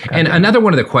 And another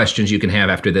one of the questions you can have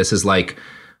after this is like,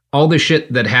 all the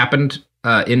shit that happened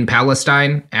in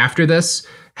Palestine after this,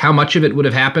 how much of it would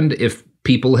have happened if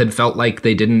people had felt like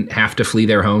they didn't have to flee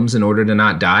their homes in order to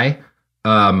not die?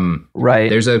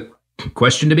 There's a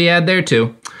question to be had there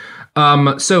too.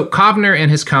 So Kovner and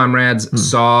his comrades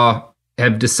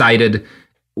have decided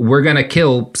we're going to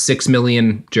kill 6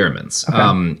 million Germans.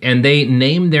 And they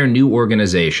named their new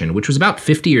organization, which was about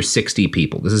 50 or 60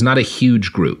 people. This is not a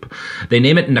huge group. They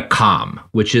name it Nakam,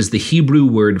 which is the Hebrew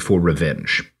word for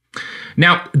revenge.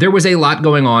 Now, there was a lot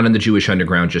going on in the Jewish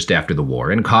underground just after the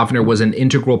war, and Kovner was an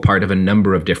integral part of a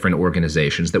number of different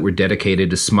organizations that were dedicated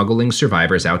to smuggling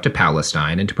survivors out to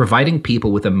Palestine and to providing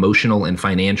people with emotional and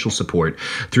financial support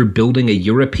through building a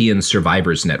European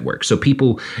survivors network. So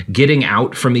people getting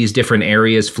out from these different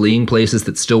areas, fleeing places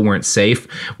that still weren't safe,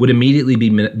 would immediately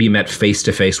be met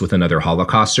face-to-face with another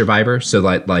Holocaust survivor. So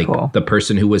like cool. The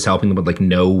person who was helping them would like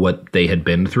know what they had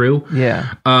been through.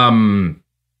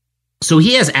 So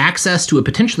he has access to a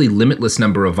potentially limitless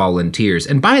number of volunteers.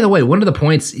 And by the way, one of the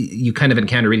points you kind of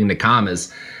encounter reading Nakam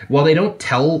is, while they don't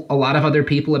tell a lot of other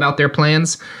people about their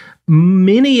plans,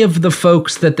 many of the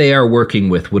folks that they are working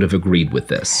with would have agreed with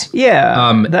this.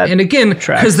 And again,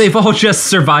 because they've all just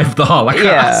survived the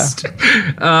Holocaust.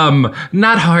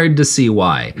 Not hard to see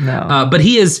why. But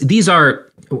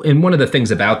and one of the things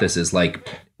about this is like,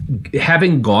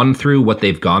 having gone through what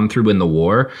they've gone through in the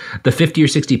war, the 50 or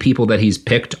 60 people that he's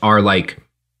picked are like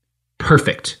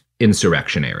perfect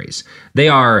insurrectionaries.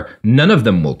 None of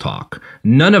them will talk.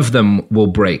 None of them will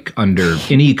break under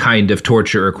any kind of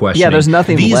torture or questioning. There's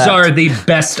nothing These left. are the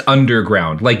best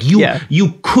underground. Like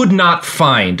you could not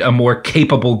find a more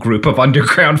capable group of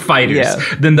underground fighters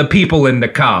than the people in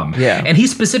Nakam. And he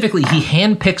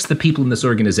handpicks the people in this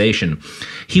organization.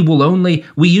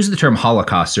 We use the term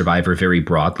Holocaust survivor very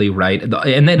broadly, right?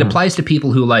 And that applies to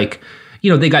people who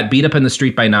they got beat up in the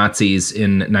street by Nazis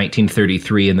in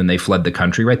 1933 and then they fled the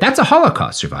country, right? That's a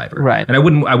Holocaust survivor. Right. And I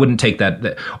wouldn't take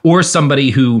that. Or somebody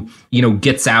who,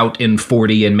 gets out in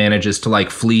 40 and manages to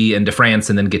flee into France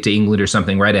and then get to England or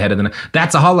something right ahead of them.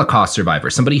 That's a Holocaust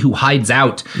survivor. Somebody who hides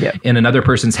out in another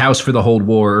person's house for the whole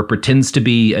war or pretends to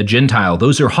be a Gentile.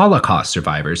 Those are Holocaust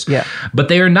survivors. But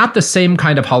they are not the same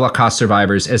kind of Holocaust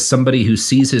survivors as somebody who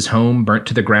sees his home burnt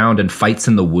to the ground and fights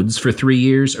in the woods for 3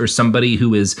 years, or somebody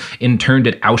who is interned returned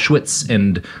at Auschwitz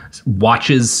and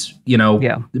watches,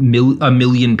 a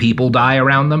million people die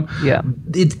around them. Yeah.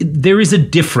 There is a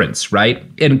difference, right?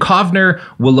 And Kovner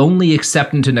will only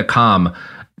accept into Nakam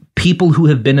people who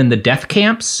have been in the death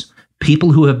camps,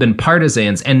 people who have been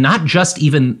partisans, and not just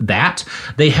even that,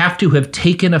 they have to have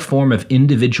taken a form of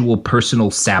individual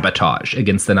personal sabotage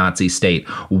against the Nazi state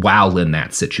while in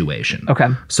that situation. Okay.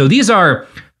 So these are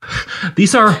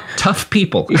tough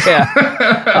people.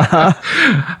 Yeah.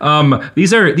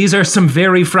 These are some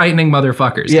very frightening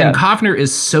motherfuckers. Yeah. And Kovner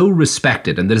is so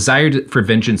respected, and the desire for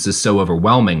vengeance is so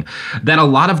overwhelming that a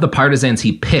lot of the partisans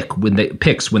he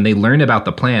picks when they learn about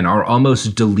the plan are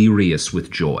almost delirious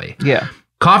with joy. Yeah.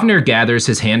 Kovner gathers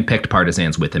his hand-picked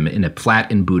partisans with him in a flat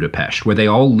in Budapest, where they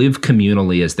all live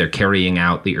communally as they're carrying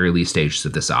out the early stages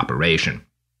of this operation.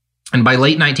 And by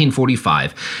late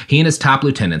 1945, he and his top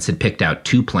lieutenants had picked out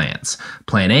two plans,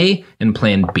 Plan A and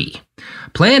Plan B.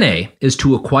 Plan A is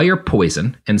to acquire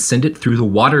poison and send it through the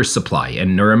water supply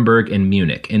in Nuremberg and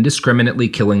Munich, indiscriminately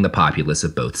killing the populace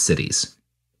of both cities.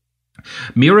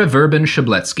 Mira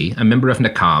Verben-Shabletsky, a member of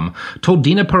Nakam, told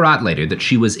Dina Porat later that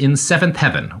she was in seventh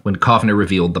heaven when Kovner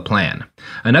revealed the plan.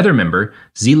 Another member,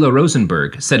 Zila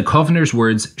Rosenberg, said Kovner's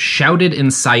words shouted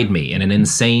inside me in an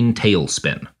insane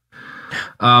tailspin.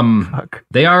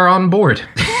 They are on board.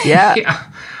 Yeah.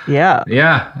 Yeah.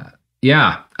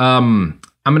 I'm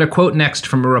going to quote next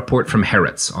from a report from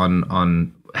Heritz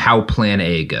on how Plan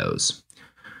A goes.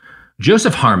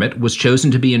 Joseph Harmut was chosen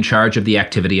to be in charge of the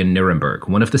activity in Nuremberg,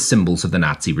 one of the symbols of the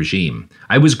Nazi regime.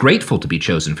 I was grateful to be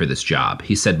chosen for this job,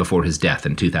 he said before his death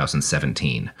in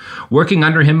 2017. Working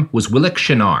under him was Willik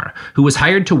Shinar, who was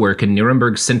hired to work in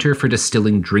Nuremberg's Center for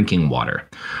Distilling Drinking Water.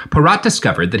 Porat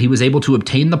discovered that he was able to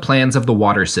obtain the plans of the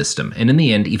water system, and in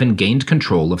the end even gained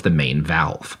control of the main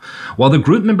valve. While the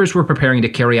group members were preparing to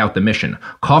carry out the mission,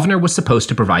 Kovner was supposed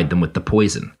to provide them with the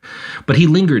poison. But he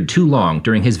lingered too long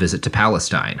during his visit to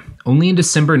Palestine. Only in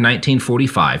December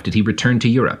 1945 did he return to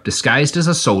Europe, disguised as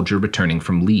a soldier returning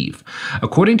from leave.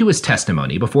 According to his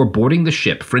testimony, before boarding the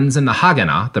ship, friends in the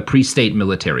Haganah, the pre-state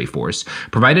military force,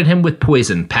 provided him with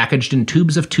poison packaged in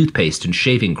tubes of toothpaste and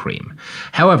shaving cream.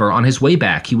 However, on his way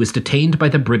back, he was detained by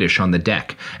the British on the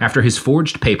deck after his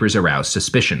forged papers aroused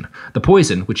suspicion. The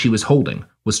poison, which he was holding,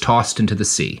 was tossed into the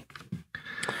sea.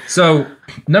 So,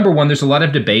 number one, there's a lot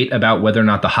of debate about whether or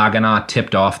not the Haganah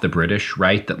tipped off the British,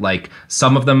 right? That, like,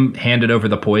 some of them handed over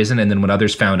the poison, and then when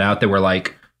others found out, they were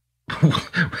like, we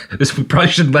probably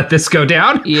shouldn't let this go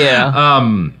down. Yeah.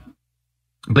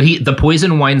 But the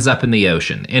poison winds up in the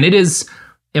ocean, and it is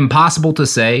impossible to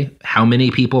say how many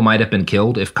people might have been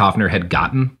killed if Kovner had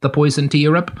gotten the poison to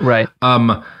Europe. Right.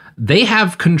 They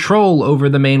have control over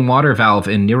the main water valve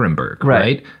in Nuremberg,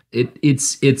 right?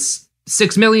 It's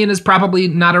 6 million is probably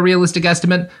not a realistic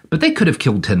estimate, but they could have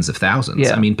killed tens of thousands.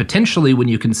 Yeah. I mean, potentially when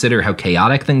you consider how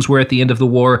chaotic things were at the end of the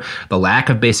war, the lack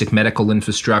of basic medical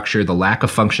infrastructure, the lack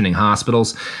of functioning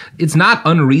hospitals, it's not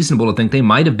unreasonable to think they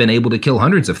might have been able to kill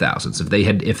hundreds of thousands if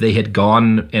they had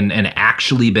gone and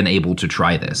actually been able to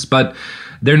try this. But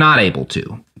they're not able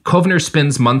to. Kovner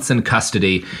spends months in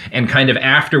custody, and kind of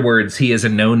afterwards, he is a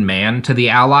known man to the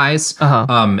Allies,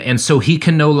 and so he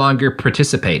can no longer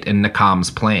participate in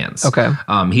Nakam's plans. Okay.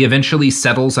 He eventually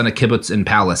settles on a kibbutz in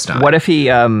Palestine. What if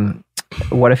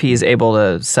he's able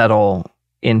to settle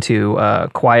into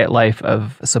a quiet life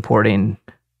of supporting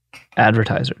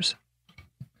advertisers?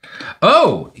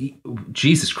 Oh,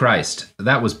 Jesus Christ.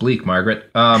 That was bleak,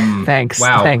 Margaret. Thanks.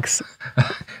 Wow. Thanks.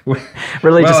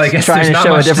 Really just trying to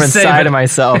show a different side of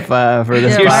myself for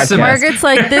this podcast. Margaret's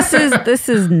like, this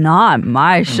is not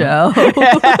my show.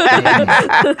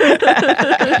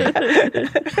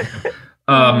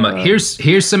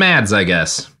 Here's some ads, I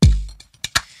guess.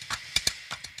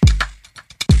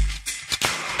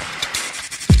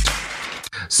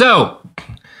 So,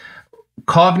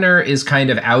 Kovner is kind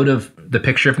of out of the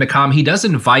picture of Nakam. He does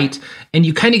invite, and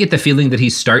you kind of get the feeling that he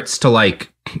starts to like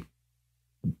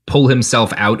pull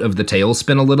himself out of the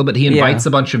tailspin a little bit. He invites a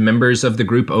bunch of members of the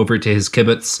group over to his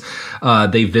kibbutz.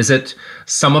 They visit.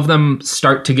 Some of them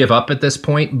start to give up at this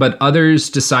point, but others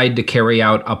decide to carry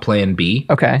out a plan B.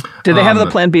 Okay. Did they have the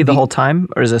plan B the whole time,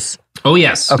 or is this? Oh,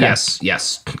 yes. Okay.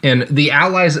 Yes. And the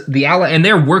Allies, and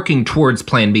they're working towards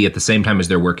plan B at the same time as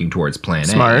they're working towards plan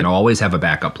A, and always have a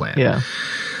backup plan. Yeah.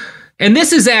 And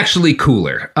this is actually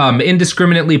cooler.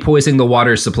 Indiscriminately poisoning the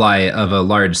water supply of a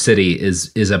large city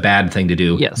is a bad thing to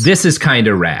do. Yes. This is kind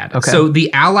of rad. Okay. So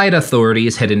the Allied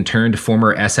authorities had interned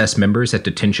former SS members at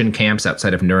detention camps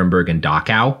outside of Nuremberg and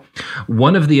Dachau.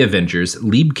 One of the Avengers,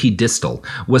 Liebke Distel,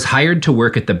 was hired to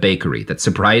work at the bakery that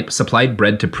supplied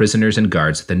bread to prisoners and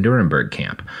guards at the Nuremberg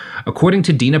camp. According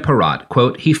to Dina Parat,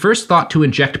 quote, he first thought to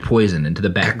inject poison into the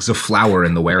bags of flour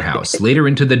in the warehouse, later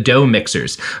into the dough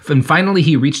mixers, and finally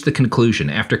he reached the conclusion,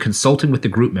 after consulting with the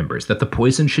group members, that the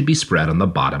poison should be spread on the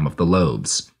bottom of the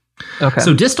loaves. Okay.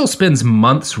 So Distel spends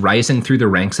months rising through the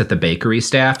ranks at the bakery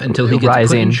staff until he gets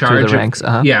put in charge of ranks.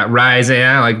 Rising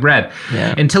like bread.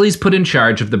 Yeah. Until he's put in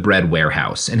charge of the bread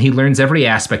warehouse, and he learns every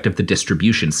aspect of the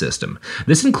distribution system.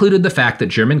 This included the fact that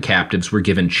German captives were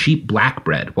given cheap black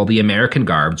bread, while the American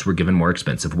guards were given more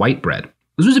expensive white bread.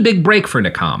 This was a big break for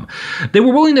Nakam. They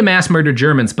were willing to mass murder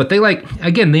Germans, but the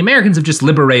Americans have just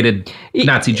liberated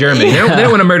Nazi Germany. They don't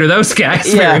want to murder those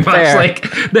guys very much. Fair. Like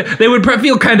they would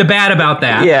feel kind of bad about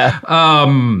that. Yeah.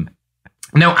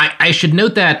 Now, I should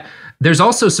note that there's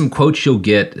also some quotes you'll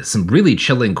get, some really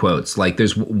chilling quotes. Like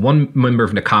there's one member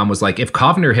of Nakam was like, if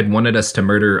Kovner had wanted us to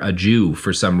murder a Jew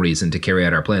for some reason to carry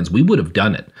out our plans, we would have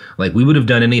done it. Like we would have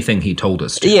done anything he told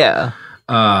us to. Yeah.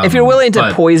 If you're willing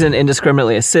to poison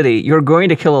indiscriminately a city, you're going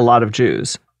to kill a lot of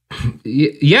Jews.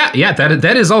 Yeah,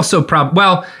 that is also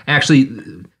well, actually,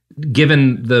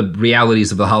 given the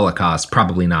realities of the Holocaust,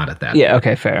 probably not at that. Yeah,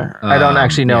 okay, fair. I don't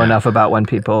actually know enough about when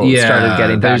people started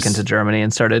getting back into Germany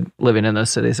and started living in those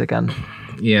cities again.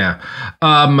 Yeah.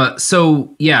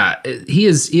 He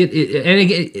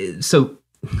is so.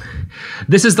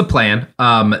 This is the plan.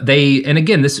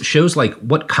 This shows like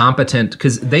what competent,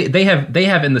 because they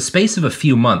have in the space of a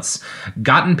few months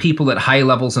gotten people at high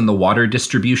levels in the water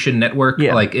distribution network,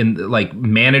 like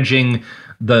managing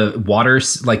the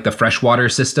waters, like the freshwater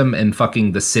system in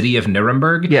fucking the city of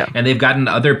Nuremberg. Yeah. And they've gotten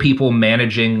other people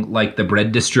managing like the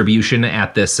bread distribution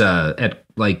at this at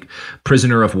like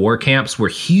prisoner of war camps where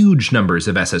huge numbers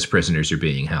of SS prisoners are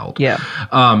being held. Yeah.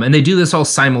 And they do this all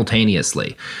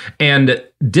simultaneously. And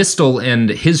Distel and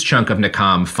his chunk of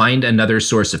Nakam find another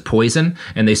source of poison,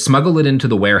 and they smuggle it into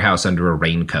the warehouse under a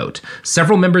raincoat.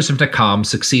 Several members of Nakam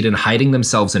succeed in hiding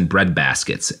themselves in bread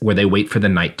baskets, where they wait for the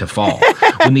night to fall.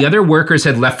 When the other workers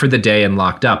had left for the day and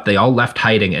locked up, they all left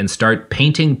hiding and start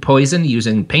painting poison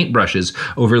using paintbrushes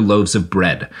over loaves of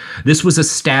bread. This was a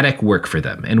static work for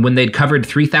them, and when they'd covered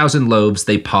 3,000 loaves,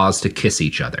 they paused to kiss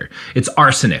each other. It's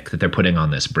arsenic that they're putting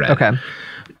on this bread. Okay.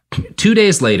 2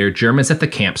 days later, Germans at the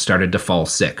camp started to fall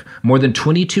sick. More than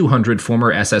 2,200 former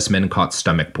SS men caught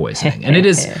stomach poisoning. And it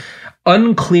is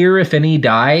unclear if any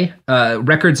die.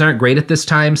 Records aren't great at this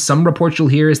time. Some reports you'll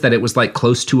hear is that it was like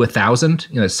close to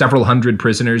 1,000. Several hundred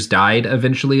prisoners died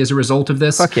eventually as a result of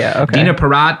this. Fuck yeah, okay. Dina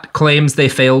Parat claims they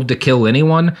failed to kill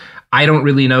anyone. I don't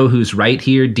really know who's right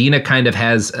here. Dina kind of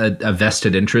has a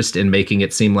vested interest in making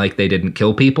it seem like they didn't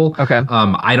kill people. Okay.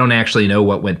 I don't actually know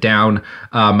what went down.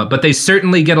 But they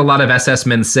certainly get a lot of SS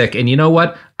men sick. And you know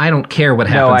what? I don't care what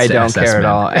happens to SS men.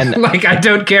 No, I don't care at all. And I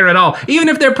don't care at all. Even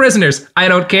if they're prisoners, I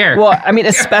don't care. Well, I mean,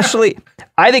 especially,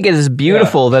 I think it is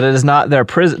beautiful that it is not their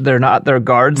they're not their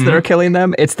guards that are killing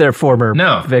them. It's their former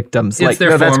victims. It's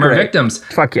their former victims.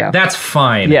 Fuck yeah. That's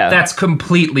fine. Yeah. That's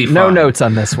completely fine. No notes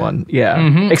on this one.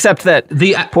 Yeah. Except that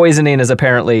the poisoning is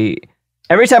apparently...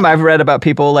 Every time I've read about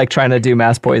people like trying to do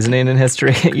mass poisoning in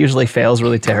history, it usually fails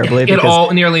really terribly.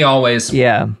 Nearly always.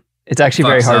 Yeah. It's actually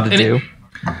very hard to do.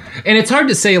 And it's hard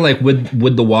to say, like,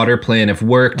 would the water plan have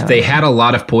worked? They had a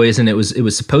lot of poison. It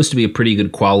was supposed to be a pretty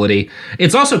good quality.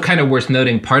 It's also kind of worth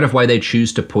noting, part of why they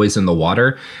choose to poison the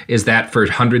water is that for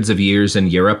hundreds of years in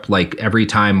Europe, like, every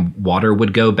time water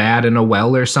would go bad in a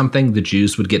well or something, the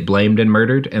Jews would get blamed and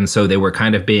murdered. And so they were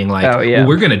kind of being like, well,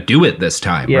 we're going to do it this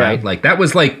time, right? Like, that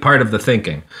was, like, part of the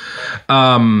thinking.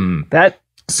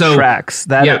 Tracks.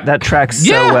 That tracks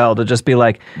so well to just be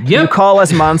like, you call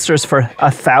us monsters for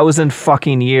 1,000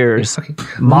 fucking years.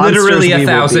 Literally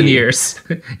 1,000 years.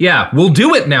 Yeah, we'll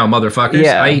do it now, motherfuckers.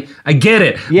 Yeah. I get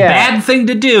it. Yeah. Bad thing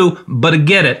to do, but I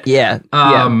get it. Yeah.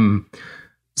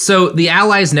 So the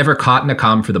Allies never caught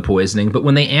Nakam for the poisoning, but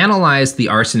when they analyzed the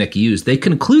arsenic used, they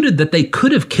concluded that they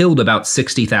could have killed about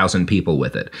 60,000 people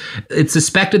with it. It's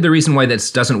suspected the reason why this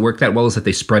doesn't work that well is that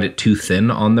they spread it too thin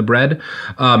on the bread.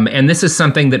 And this is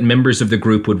something that members of the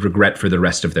group would regret for the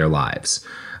rest of their lives.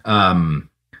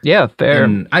 Yeah, fair.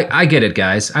 And I get it,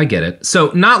 guys. I get it.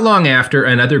 So not long after,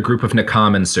 another group of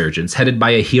Nakam insurgents, headed by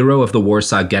a hero of the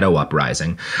Warsaw Ghetto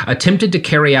Uprising, attempted to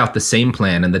carry out the same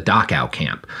plan in the Dachau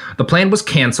camp. The plan was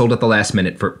canceled at the last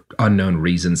minute for unknown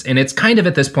reasons, and it's kind of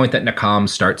at this point that Nakam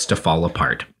starts to fall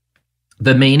apart.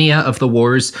 The mania of the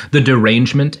wars, the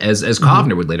derangement, as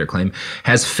Kovner would later claim,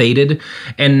 has faded.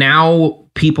 And now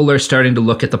people are starting to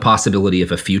look at the possibility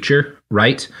of a future,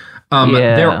 right?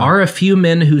 There are a few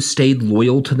men who stayed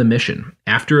loyal to the mission.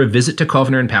 After a visit to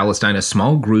Kovner in Palestine, a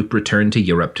small group returned to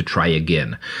Europe to try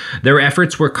again. Their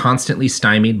efforts were constantly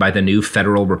stymied by the new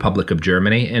Federal Republic of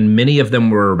Germany, and many of them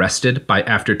were arrested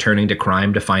after turning to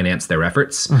crime to finance their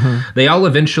efforts. They all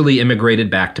eventually immigrated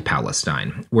back to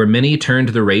Palestine, where many turned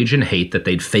the rage and hate that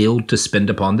they'd failed to spend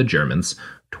upon the Germans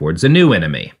towards a new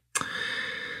enemy.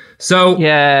 So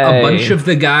a bunch of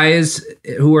the guys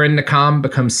who are in Nakam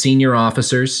become senior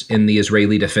officers in the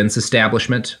Israeli defense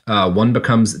establishment. One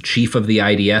becomes chief of the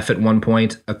IDF at one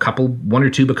point. One or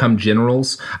two become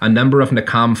generals. A number of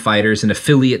Nakam fighters and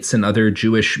affiliates in other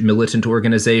Jewish militant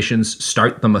organizations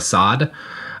start the Mossad.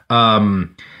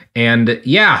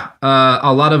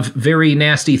 A lot of very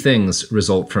nasty things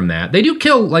result from that. They do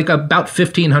kill like about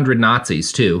 1,500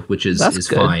 Nazis too, which is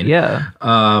fine. Yeah.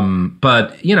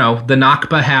 But the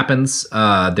Nakba happens.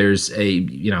 There's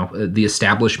the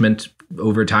establishment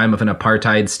over time of an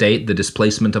apartheid state, the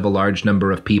displacement of a large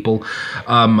number of people,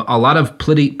 a lot of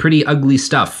pretty ugly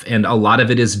stuff, and a lot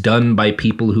of it is done by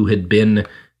people who had been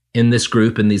in this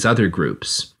group and these other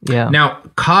groups. Yeah. Now,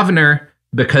 Kovner,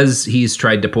 because he's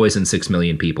tried to poison 6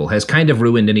 million people, has kind of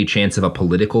ruined any chance of a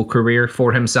political career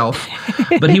for himself.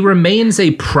 But he remains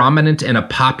a prominent and a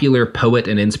popular poet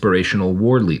and inspirational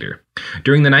war leader.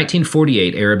 During the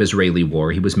 1948 Arab-Israeli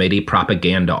War, he was made a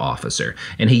propaganda officer,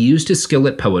 and he used his skill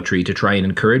at poetry to try and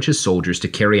encourage his soldiers to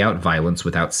carry out violence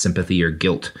without sympathy or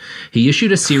guilt. He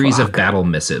issued a series of battle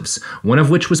missives, one of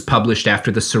which was published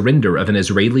after the surrender of an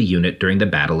Israeli unit during the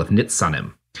Battle of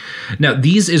Nitzanim. Now,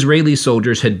 these Israeli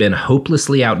soldiers had been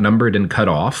hopelessly outnumbered and cut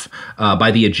off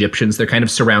by the Egyptians. They're kind of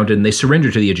surrounded, and they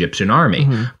surrender to the Egyptian army.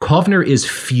 Kovner is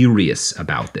furious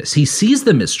about this. He sees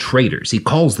them as traitors. He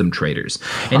calls them traitors.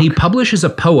 And he publishes a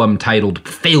poem titled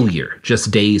Failure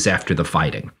just days after the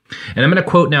fighting. And I'm going to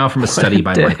quote now from a study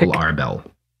by Michael Arbel.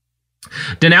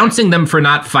 Denouncing them for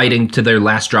not fighting to their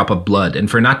last drop of blood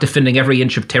and for not defending every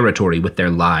inch of territory with their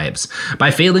lives.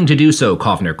 By failing to do so,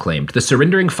 Kovner claimed, the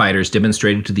surrendering fighters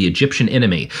demonstrated to the Egyptian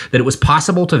enemy that it was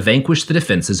possible to vanquish the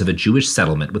defenses of a Jewish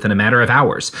settlement within a matter of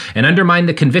hours and undermine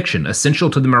the conviction, essential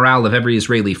to the morale of every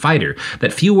Israeli fighter,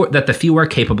 that the few are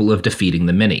capable of defeating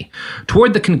the many.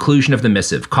 Toward the conclusion of the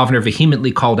missive, Kovner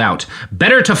vehemently called out,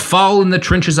 "Better to fall in the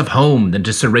trenches of home than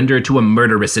to surrender to a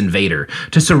murderous invader.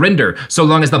 To surrender, so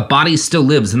long as the body still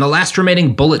lives and the last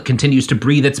remaining bullet continues to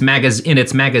breathe in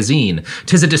its magazine.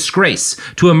 'Tis a disgrace.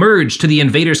 To emerge to the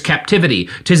invader's captivity,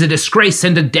 'tis a disgrace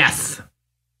and a death."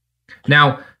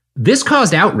 Now, this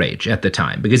caused outrage at the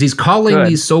time because he's calling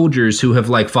these soldiers who have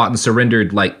fought and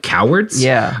surrendered cowards.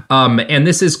 Yeah. And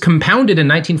this is compounded in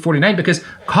 1949 because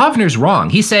Kovner's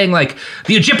wrong. He's saying the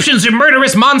Egyptians are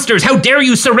murderous monsters. How dare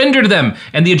you surrender to them?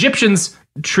 And the Egyptians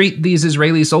treat these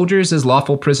Israeli soldiers as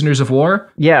lawful prisoners of war.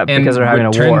 Yeah, because they're having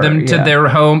a war. Return them to their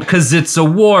home because it's a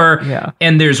war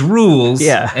and there's rules.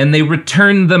 Yeah. And they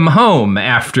return them home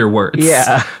afterwards.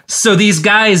 Yeah. So these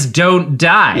guys don't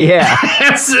die. Yeah.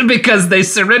 That's because they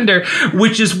surrender,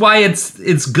 which is why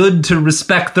it's good to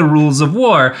respect the rules of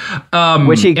war.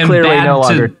 Which he clearly no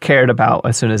longer cared about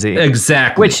as soon as he...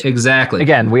 Exactly.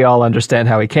 Again, we all understand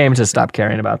how he came to stop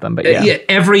caring about them, but yeah.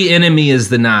 Every enemy is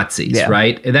the Nazis,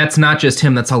 right? That's not just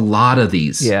him, that's a lot of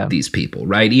these people,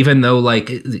 right? Even though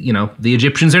the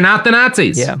Egyptians are not the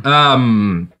Nazis. Yeah.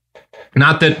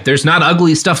 Not that there's not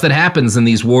ugly stuff that happens in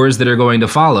these wars that are going to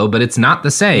follow, but it's not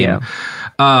the same. Yeah.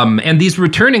 And these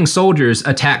returning soldiers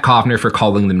attack Kovner for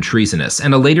calling them treasonous,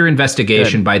 and a later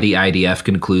investigation by the IDF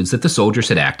concludes that the soldiers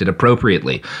had acted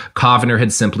appropriately. Kovner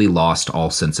had simply lost all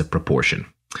sense of proportion.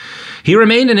 He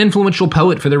remained an influential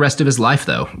poet for the rest of his life,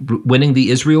 though, winning the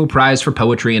Israel Prize for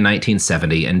Poetry in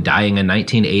 1970 and dying in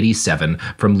 1987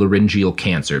 from laryngeal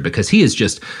cancer, because he is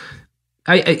just...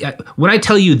 when I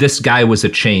tell you this guy was a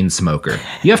chain smoker,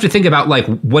 you have to think about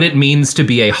what it means to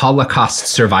be a Holocaust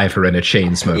survivor and a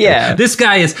chain smoker. Yeah. This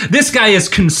guy is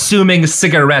consuming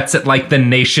cigarettes at the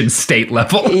nation state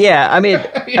level. Yeah, I mean,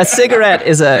 a cigarette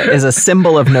is a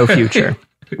symbol of no future.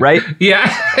 Right?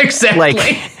 Yeah, exactly.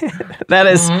 That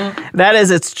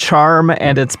is its charm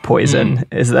and its poison,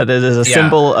 is that it is a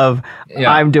symbol of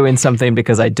I'm doing something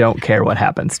because I don't care what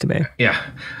happens to me. Yeah.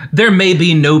 There may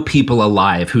be no people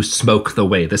alive who smoke the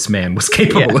way this man was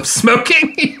capable of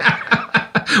smoking.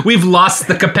 We've lost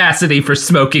the capacity for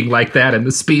smoking like that in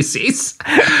the species.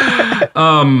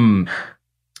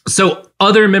 So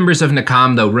Other members of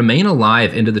Nakam, though, remain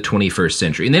alive into the 21st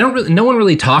century, and no one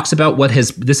really talks about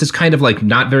this is kind of like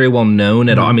not very well known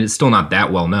at all. I mean, it's still not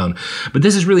that well known, but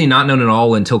this is really not known at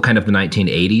all until kind of the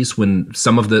 1980s, when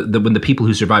some of when the people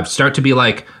who survived start to be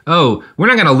like, oh, we're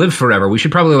not going to live forever. We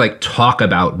should probably like talk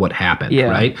about what happened,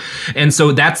 right? And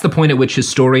so that's the point at which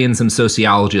historians and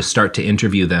sociologists start to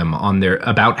interview them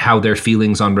about how their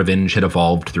feelings on revenge had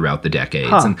evolved throughout the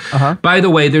decades. And by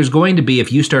the way, there's going to be,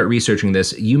 if you start researching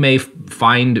this, you may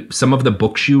find some of the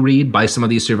books you read by some of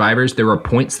these survivors. There are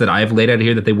points that I've laid out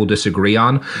here that they will disagree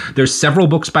on. There's several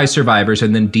books by survivors,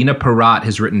 and then Dina Parat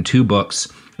has written 2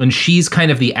 books, and she's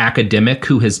kind of the academic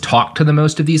who has talked to the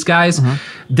most of these guys.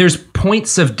 There's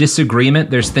points of disagreement.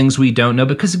 There's things we don't know,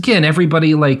 because again,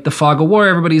 everybody, like the fog of war,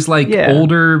 everybody's like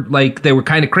older, like they were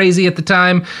kind of crazy at the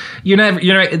time.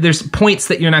 There's points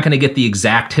that you're not going to get the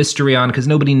exact history on because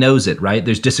nobody knows it, right?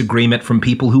 There's disagreement from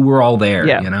people who were all there,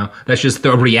 That's just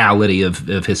the reality of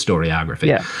historiography.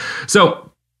 Yeah.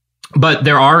 So, but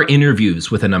there are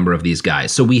interviews with a number of these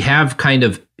guys. So we have kind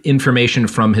of information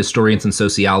from historians and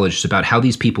sociologists about how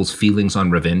these people's feelings on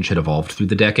revenge had evolved through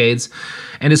the decades.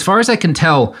 And as far as I can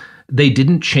tell, they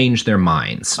didn't change their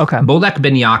minds. Bolek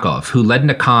Ben Yaakov, who led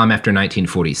Nakam after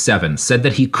 1947, said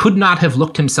that he could not have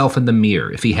looked himself in the mirror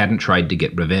if he hadn't tried to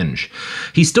get revenge.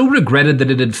 He still regretted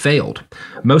that it had failed.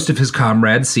 Most of his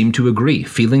comrades seemed to agree,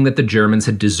 feeling that the Germans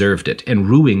had deserved it and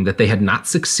rueing that they had not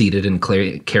succeeded in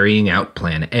carrying out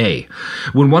Plan A.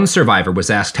 When one survivor was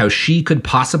asked how she could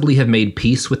possibly have made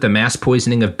peace with the mass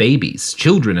poisoning of babies,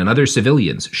 children, and other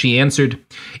civilians, she answered,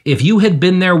 "If you had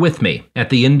been there with me at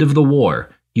the end of the war,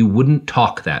 you wouldn't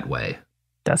talk that way."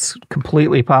 That's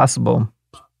completely possible.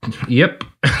 Yep.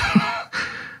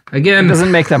 Again, it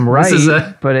doesn't make them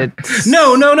right, but it's...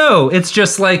 No. It's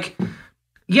just like,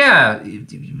 yeah,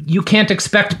 you can't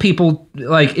expect people,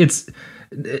 like, it's...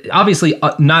 Obviously,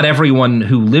 not everyone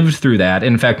who lived through that,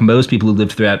 in fact, most people who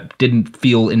lived through that didn't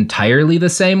feel entirely the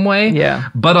same way. Yeah.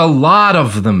 But a lot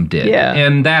of them did. Yeah.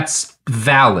 And that's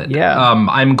valid. Yeah.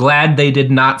 I'm glad they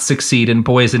did not succeed in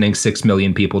poisoning 6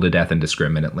 million people to death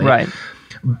indiscriminately. Right.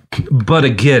 But I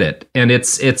get it. And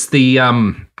it's the,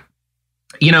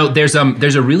 there's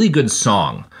a really good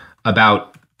song about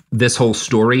this whole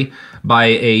story by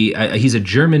he's a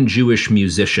German Jewish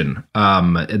musician.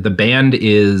 The band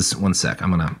is, one sec, I'm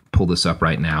going to pull this up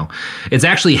right now. It's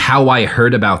actually how I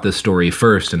heard about this story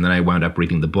first, and then I wound up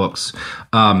reading the books.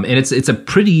 And it's a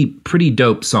pretty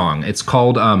dope song. It's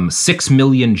called 6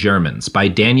 Million Germans by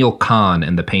Daniel Kahn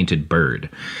and the Painted Bird.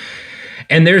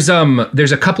 And there's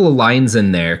a couple of lines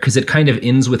in there because it kind of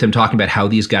ends with him talking about how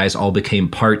these guys all became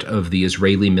part of the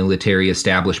Israeli military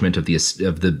establishment of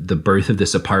the birth of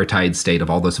this apartheid state, of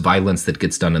all this violence that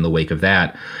gets done in the wake of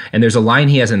that. And there's a line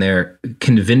he has in there,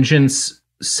 conventions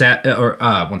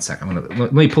one second,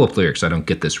 let me pull up the lyrics so I don't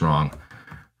get this wrong.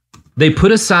 They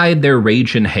put aside their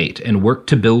rage and hate and worked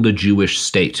to build a Jewish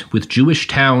state with Jewish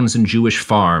towns and Jewish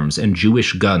farms and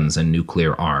Jewish guns and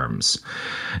nuclear arms.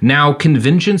 Now,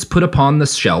 conventions put upon the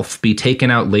shelf be taken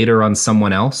out later on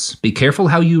someone else. Be careful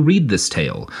how you read this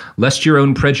tale, lest your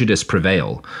own prejudice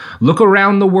prevail. Look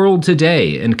around the world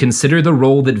today and consider the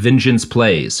role that vengeance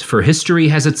plays, for history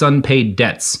has its unpaid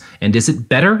debts. And is it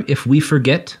better if we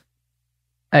forget?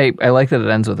 I like that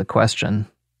it ends with a question,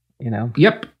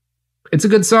 Yep. It's a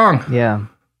good song. Yeah.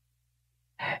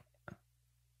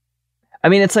 I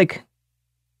mean, it's like,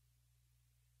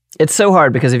 it's so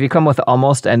hard because if you come with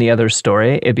almost any other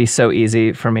story, it'd be so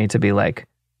easy for me to be like,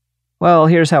 well,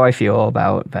 here's how I feel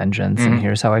about vengeance and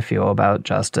here's how I feel about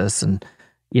justice. And,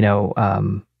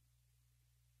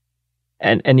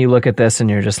 and you look at this and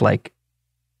you're just like,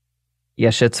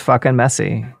 yeah, shit's fucking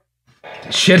messy.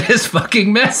 Shit is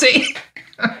fucking messy.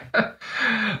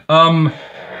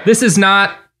 This is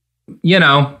not,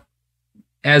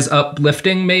 as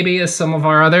uplifting maybe as some of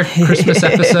our other Christmas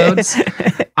episodes.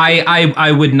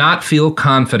 I would not feel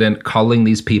confident calling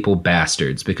these people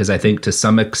bastards because I think to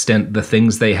some extent the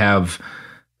things they have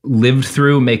lived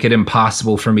through make it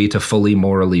impossible for me to fully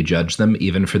morally judge them,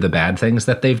 even for the bad things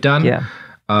that they've done. Yeah.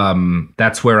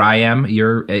 That's where I am.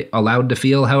 You're allowed to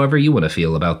feel however you want to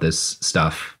feel about this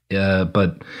stuff.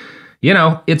 But,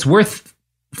 it's worth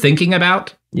thinking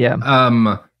about.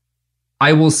 Yeah.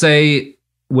 I will say,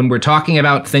 when we're talking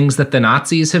about things that the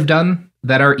Nazis have done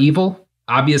that are evil,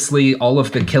 obviously all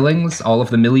of the killings, all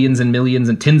of the millions and millions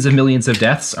and tens of millions of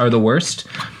deaths are the worst.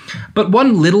 But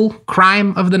one little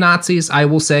crime of the Nazis, I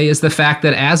will say, is the fact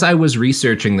that as I was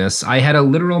researching this, I had a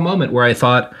literal moment where I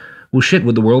thought, well, shit,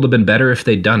 would the world have been better if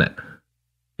they'd done it?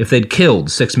 If they'd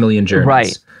killed 6 million Germans?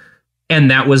 Right.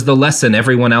 And that was the lesson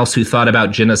everyone else who thought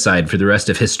about genocide for the rest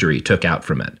of history took out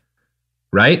from it.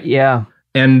 Right? Yeah.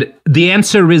 And the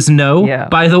answer is no,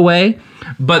 by the way.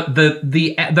 But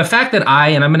the fact that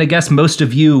and I'm going to guess most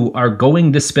of you are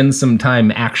going to spend some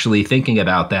time actually thinking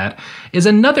about that, is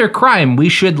another crime we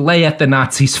should lay at the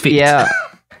Nazis' feet. Yeah.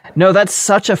 No, that's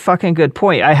such a fucking good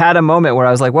point. I had a moment where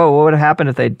I was like, whoa, what would have happened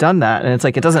if they'd done that? And it's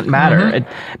like, it doesn't matter.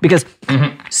 Because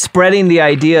spreading the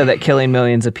idea that killing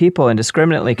millions of people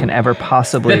indiscriminately can ever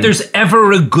possibly... That there's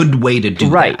ever a good way to do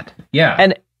that. Yeah.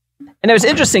 And it was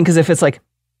interesting because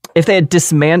if they had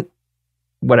dismantled,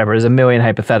 whatever, there's a million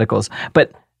hypotheticals,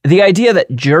 but the idea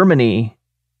that Germany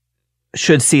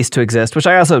should cease to exist, which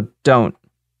I also don't,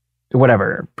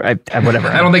 whatever. I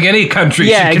don't think any country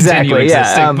should continue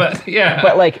existing, but yeah.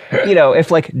 But like, you know, if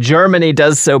like Germany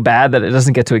does so bad that it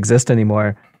doesn't get to exist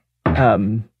anymore,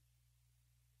 it's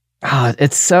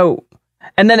so,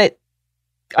 and then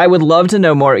I would love to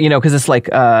know more, you know, because it's like,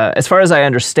 as far as I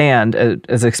understand,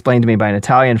 as explained to me by an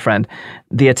Italian friend,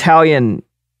 the Italian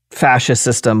fascist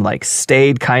system like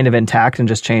stayed kind of intact and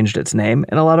just changed its name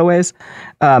in a lot of ways,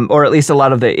 or at least a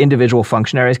lot of the individual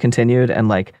functionaries continued, and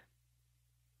like,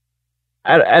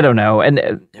 I don't know,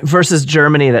 and versus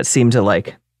Germany that seemed to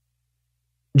like,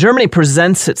 Germany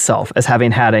presents itself as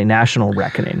having had a national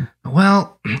reckoning.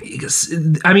 Well,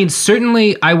 I mean,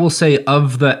 certainly I will say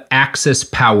of the Axis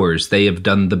powers, they have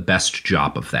done the best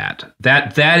job of that.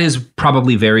 That is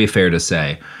probably very fair to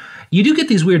say. You do get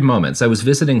these weird moments. I was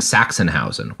visiting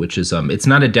Sachsenhausen, which is, it's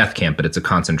not a death camp, but it's a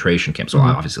concentration camp. So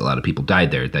obviously a lot of people died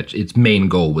there. That its main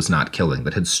goal was not killing.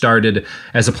 That had started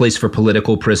as a place for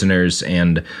political prisoners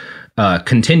and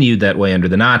continued that way under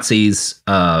the Nazis.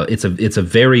 It's a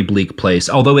very bleak place,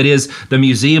 although it is, the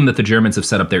museum that the Germans have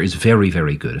set up there is very,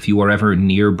 very good. If you are ever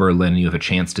near Berlin and you have a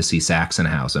chance to see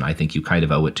Sachsenhausen, I think you kind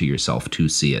of owe it to yourself to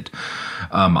see it.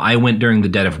 I went during the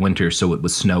dead of winter, so it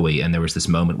was snowy, and there was this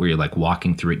moment where you're like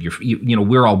walking through it. You know,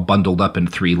 we're all bundled up in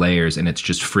 3 layers, and it's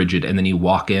just frigid. And then you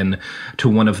walk in to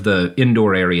one of the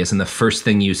indoor areas, and the first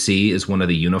thing you see is one of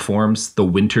the uniforms, the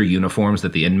winter uniforms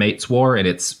that the inmates wore, and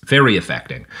it's very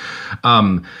affecting.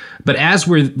 But as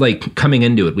we're like coming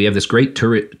into it, we have this great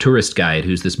tourist guide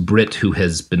who's this Brit who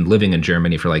has been living in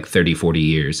Germany for like 30, 40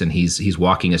 years. And he's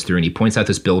walking us through, and he points out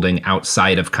this building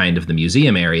outside of kind of the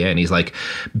museum area. And he's like,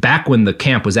 back when the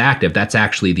camp was active, that's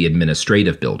actually the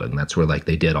administrative building. That's where like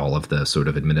they did all of the sort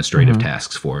of administrative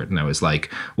tasks for it. And I was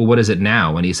like, well, what is it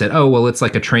now? And he said, oh, well, it's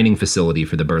like a training facility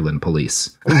for the Berlin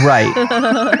police. Right.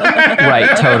 Right.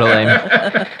 Totally.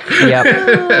 Yep.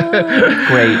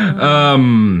 Great.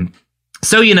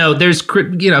 So, you know, there's,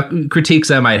 critiques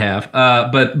I might have.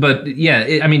 But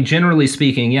yeah, I mean, generally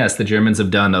speaking, yes, the Germans have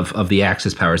done of the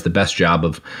Axis powers the best job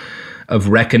of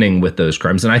reckoning with those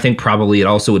crimes. And I think probably it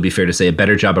also would be fair to say a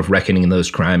better job of reckoning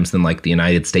those crimes than like the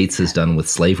United States has done with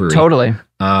slavery. Totally.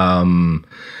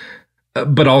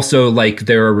 But also, like,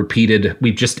 there are repeated.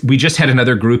 We just had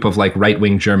another group of like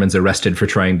right-wing Germans arrested for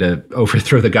trying to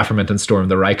overthrow the government and storm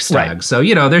the Reichstag. Right. So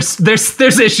you know,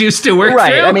 there's issues to work through.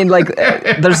 I mean, like,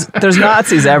 there's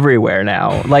Nazis everywhere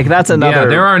now. Like that's another. Yeah,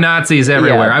 there are Nazis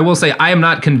everywhere. Yeah. I will say I am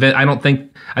not convinced. I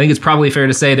think it's probably fair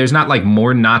to say there's not like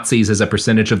more Nazis as a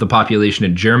percentage of the population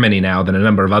in Germany now than a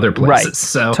number of other places. Right.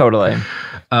 So totally.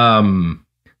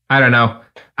 I don't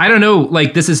know.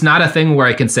 Like, this is not a thing where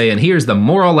I can say, and here's the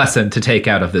moral lesson to take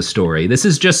out of this story. This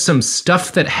is just some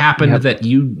stuff that happened that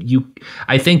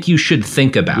I think you should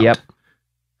think about. Yep.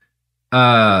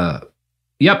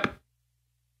 Yep.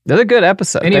 That's a good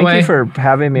episode. Anyway, thank you for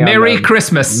having me. Merry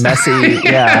Christmas. Messy.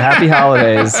 Yeah. Happy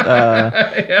holidays.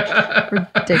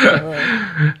 Ridiculous.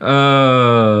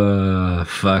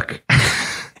 Fuck.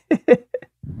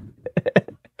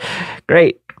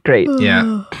 Great.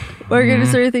 Yeah. Morgan,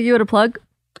 is there anything you want to plug?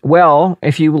 Well,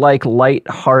 if you like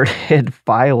light-hearted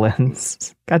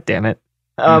violence, God damn it.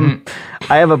 I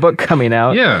have a book coming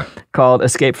out called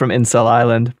Escape from Incel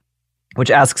Island, which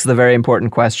asks the very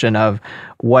important question of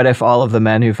what if all of the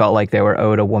men who felt like they were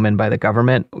owed a woman by the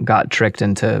government got tricked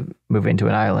into moving to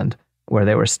an island where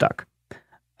they were stuck.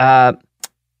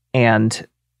 And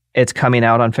it's coming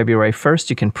out on February 1st.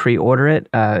 You can pre-order it.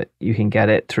 You can get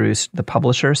it through the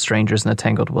publisher, Strangers in the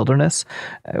Tangled Wilderness.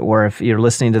 Or if you're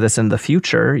listening to this in the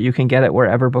future, you can get it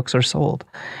wherever books are sold.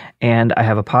 And I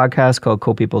have a podcast called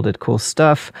Cool People Did Cool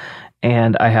Stuff.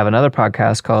 And I have another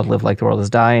podcast called Live Like the World is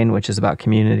Dying, which is about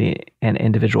community and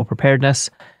individual preparedness.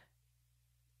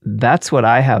 That's what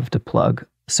I have to plug.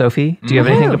 Sophie, do you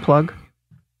have anything to plug?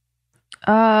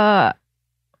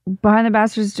 Behind the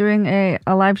Bastards is doing a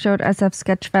live show at SF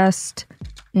Sketchfest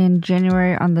in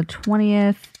January on the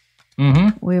 20th.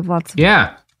 We have lots of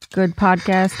good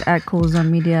podcasts at Cool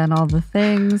Zone Media and all the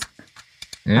things.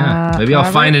 Yeah, maybe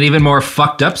I'll find an even more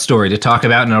fucked up story to talk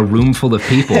about in a room full of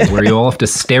people where you all have to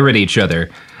stare at each other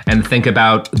and think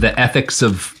about the ethics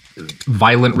of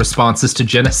violent responses to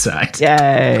genocide.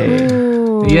 Yay.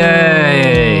 Ooh.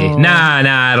 Yay.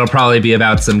 Nah, it'll probably be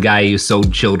about some guy who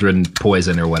sold children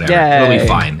poison or whatever. Yay. It'll be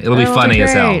fine. It'll be funny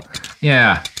as hell.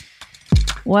 Yeah.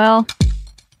 Well,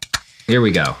 here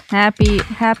we go.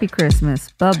 Happy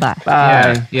Christmas. Bye-bye.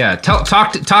 Bye. Yeah. Talk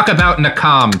about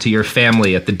Nakam to your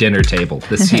family at the dinner table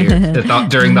this year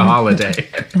during the holiday.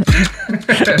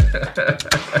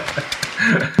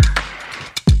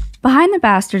 Behind the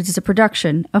Bastards is a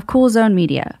production of Cool Zone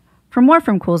Media. For more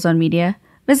from Cool Zone Media,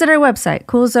 visit our website,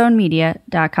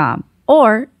 coolzonemedia.com,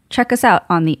 or check us out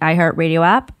on the iHeartRadio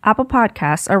app, Apple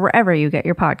Podcasts, or wherever you get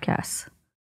your podcasts.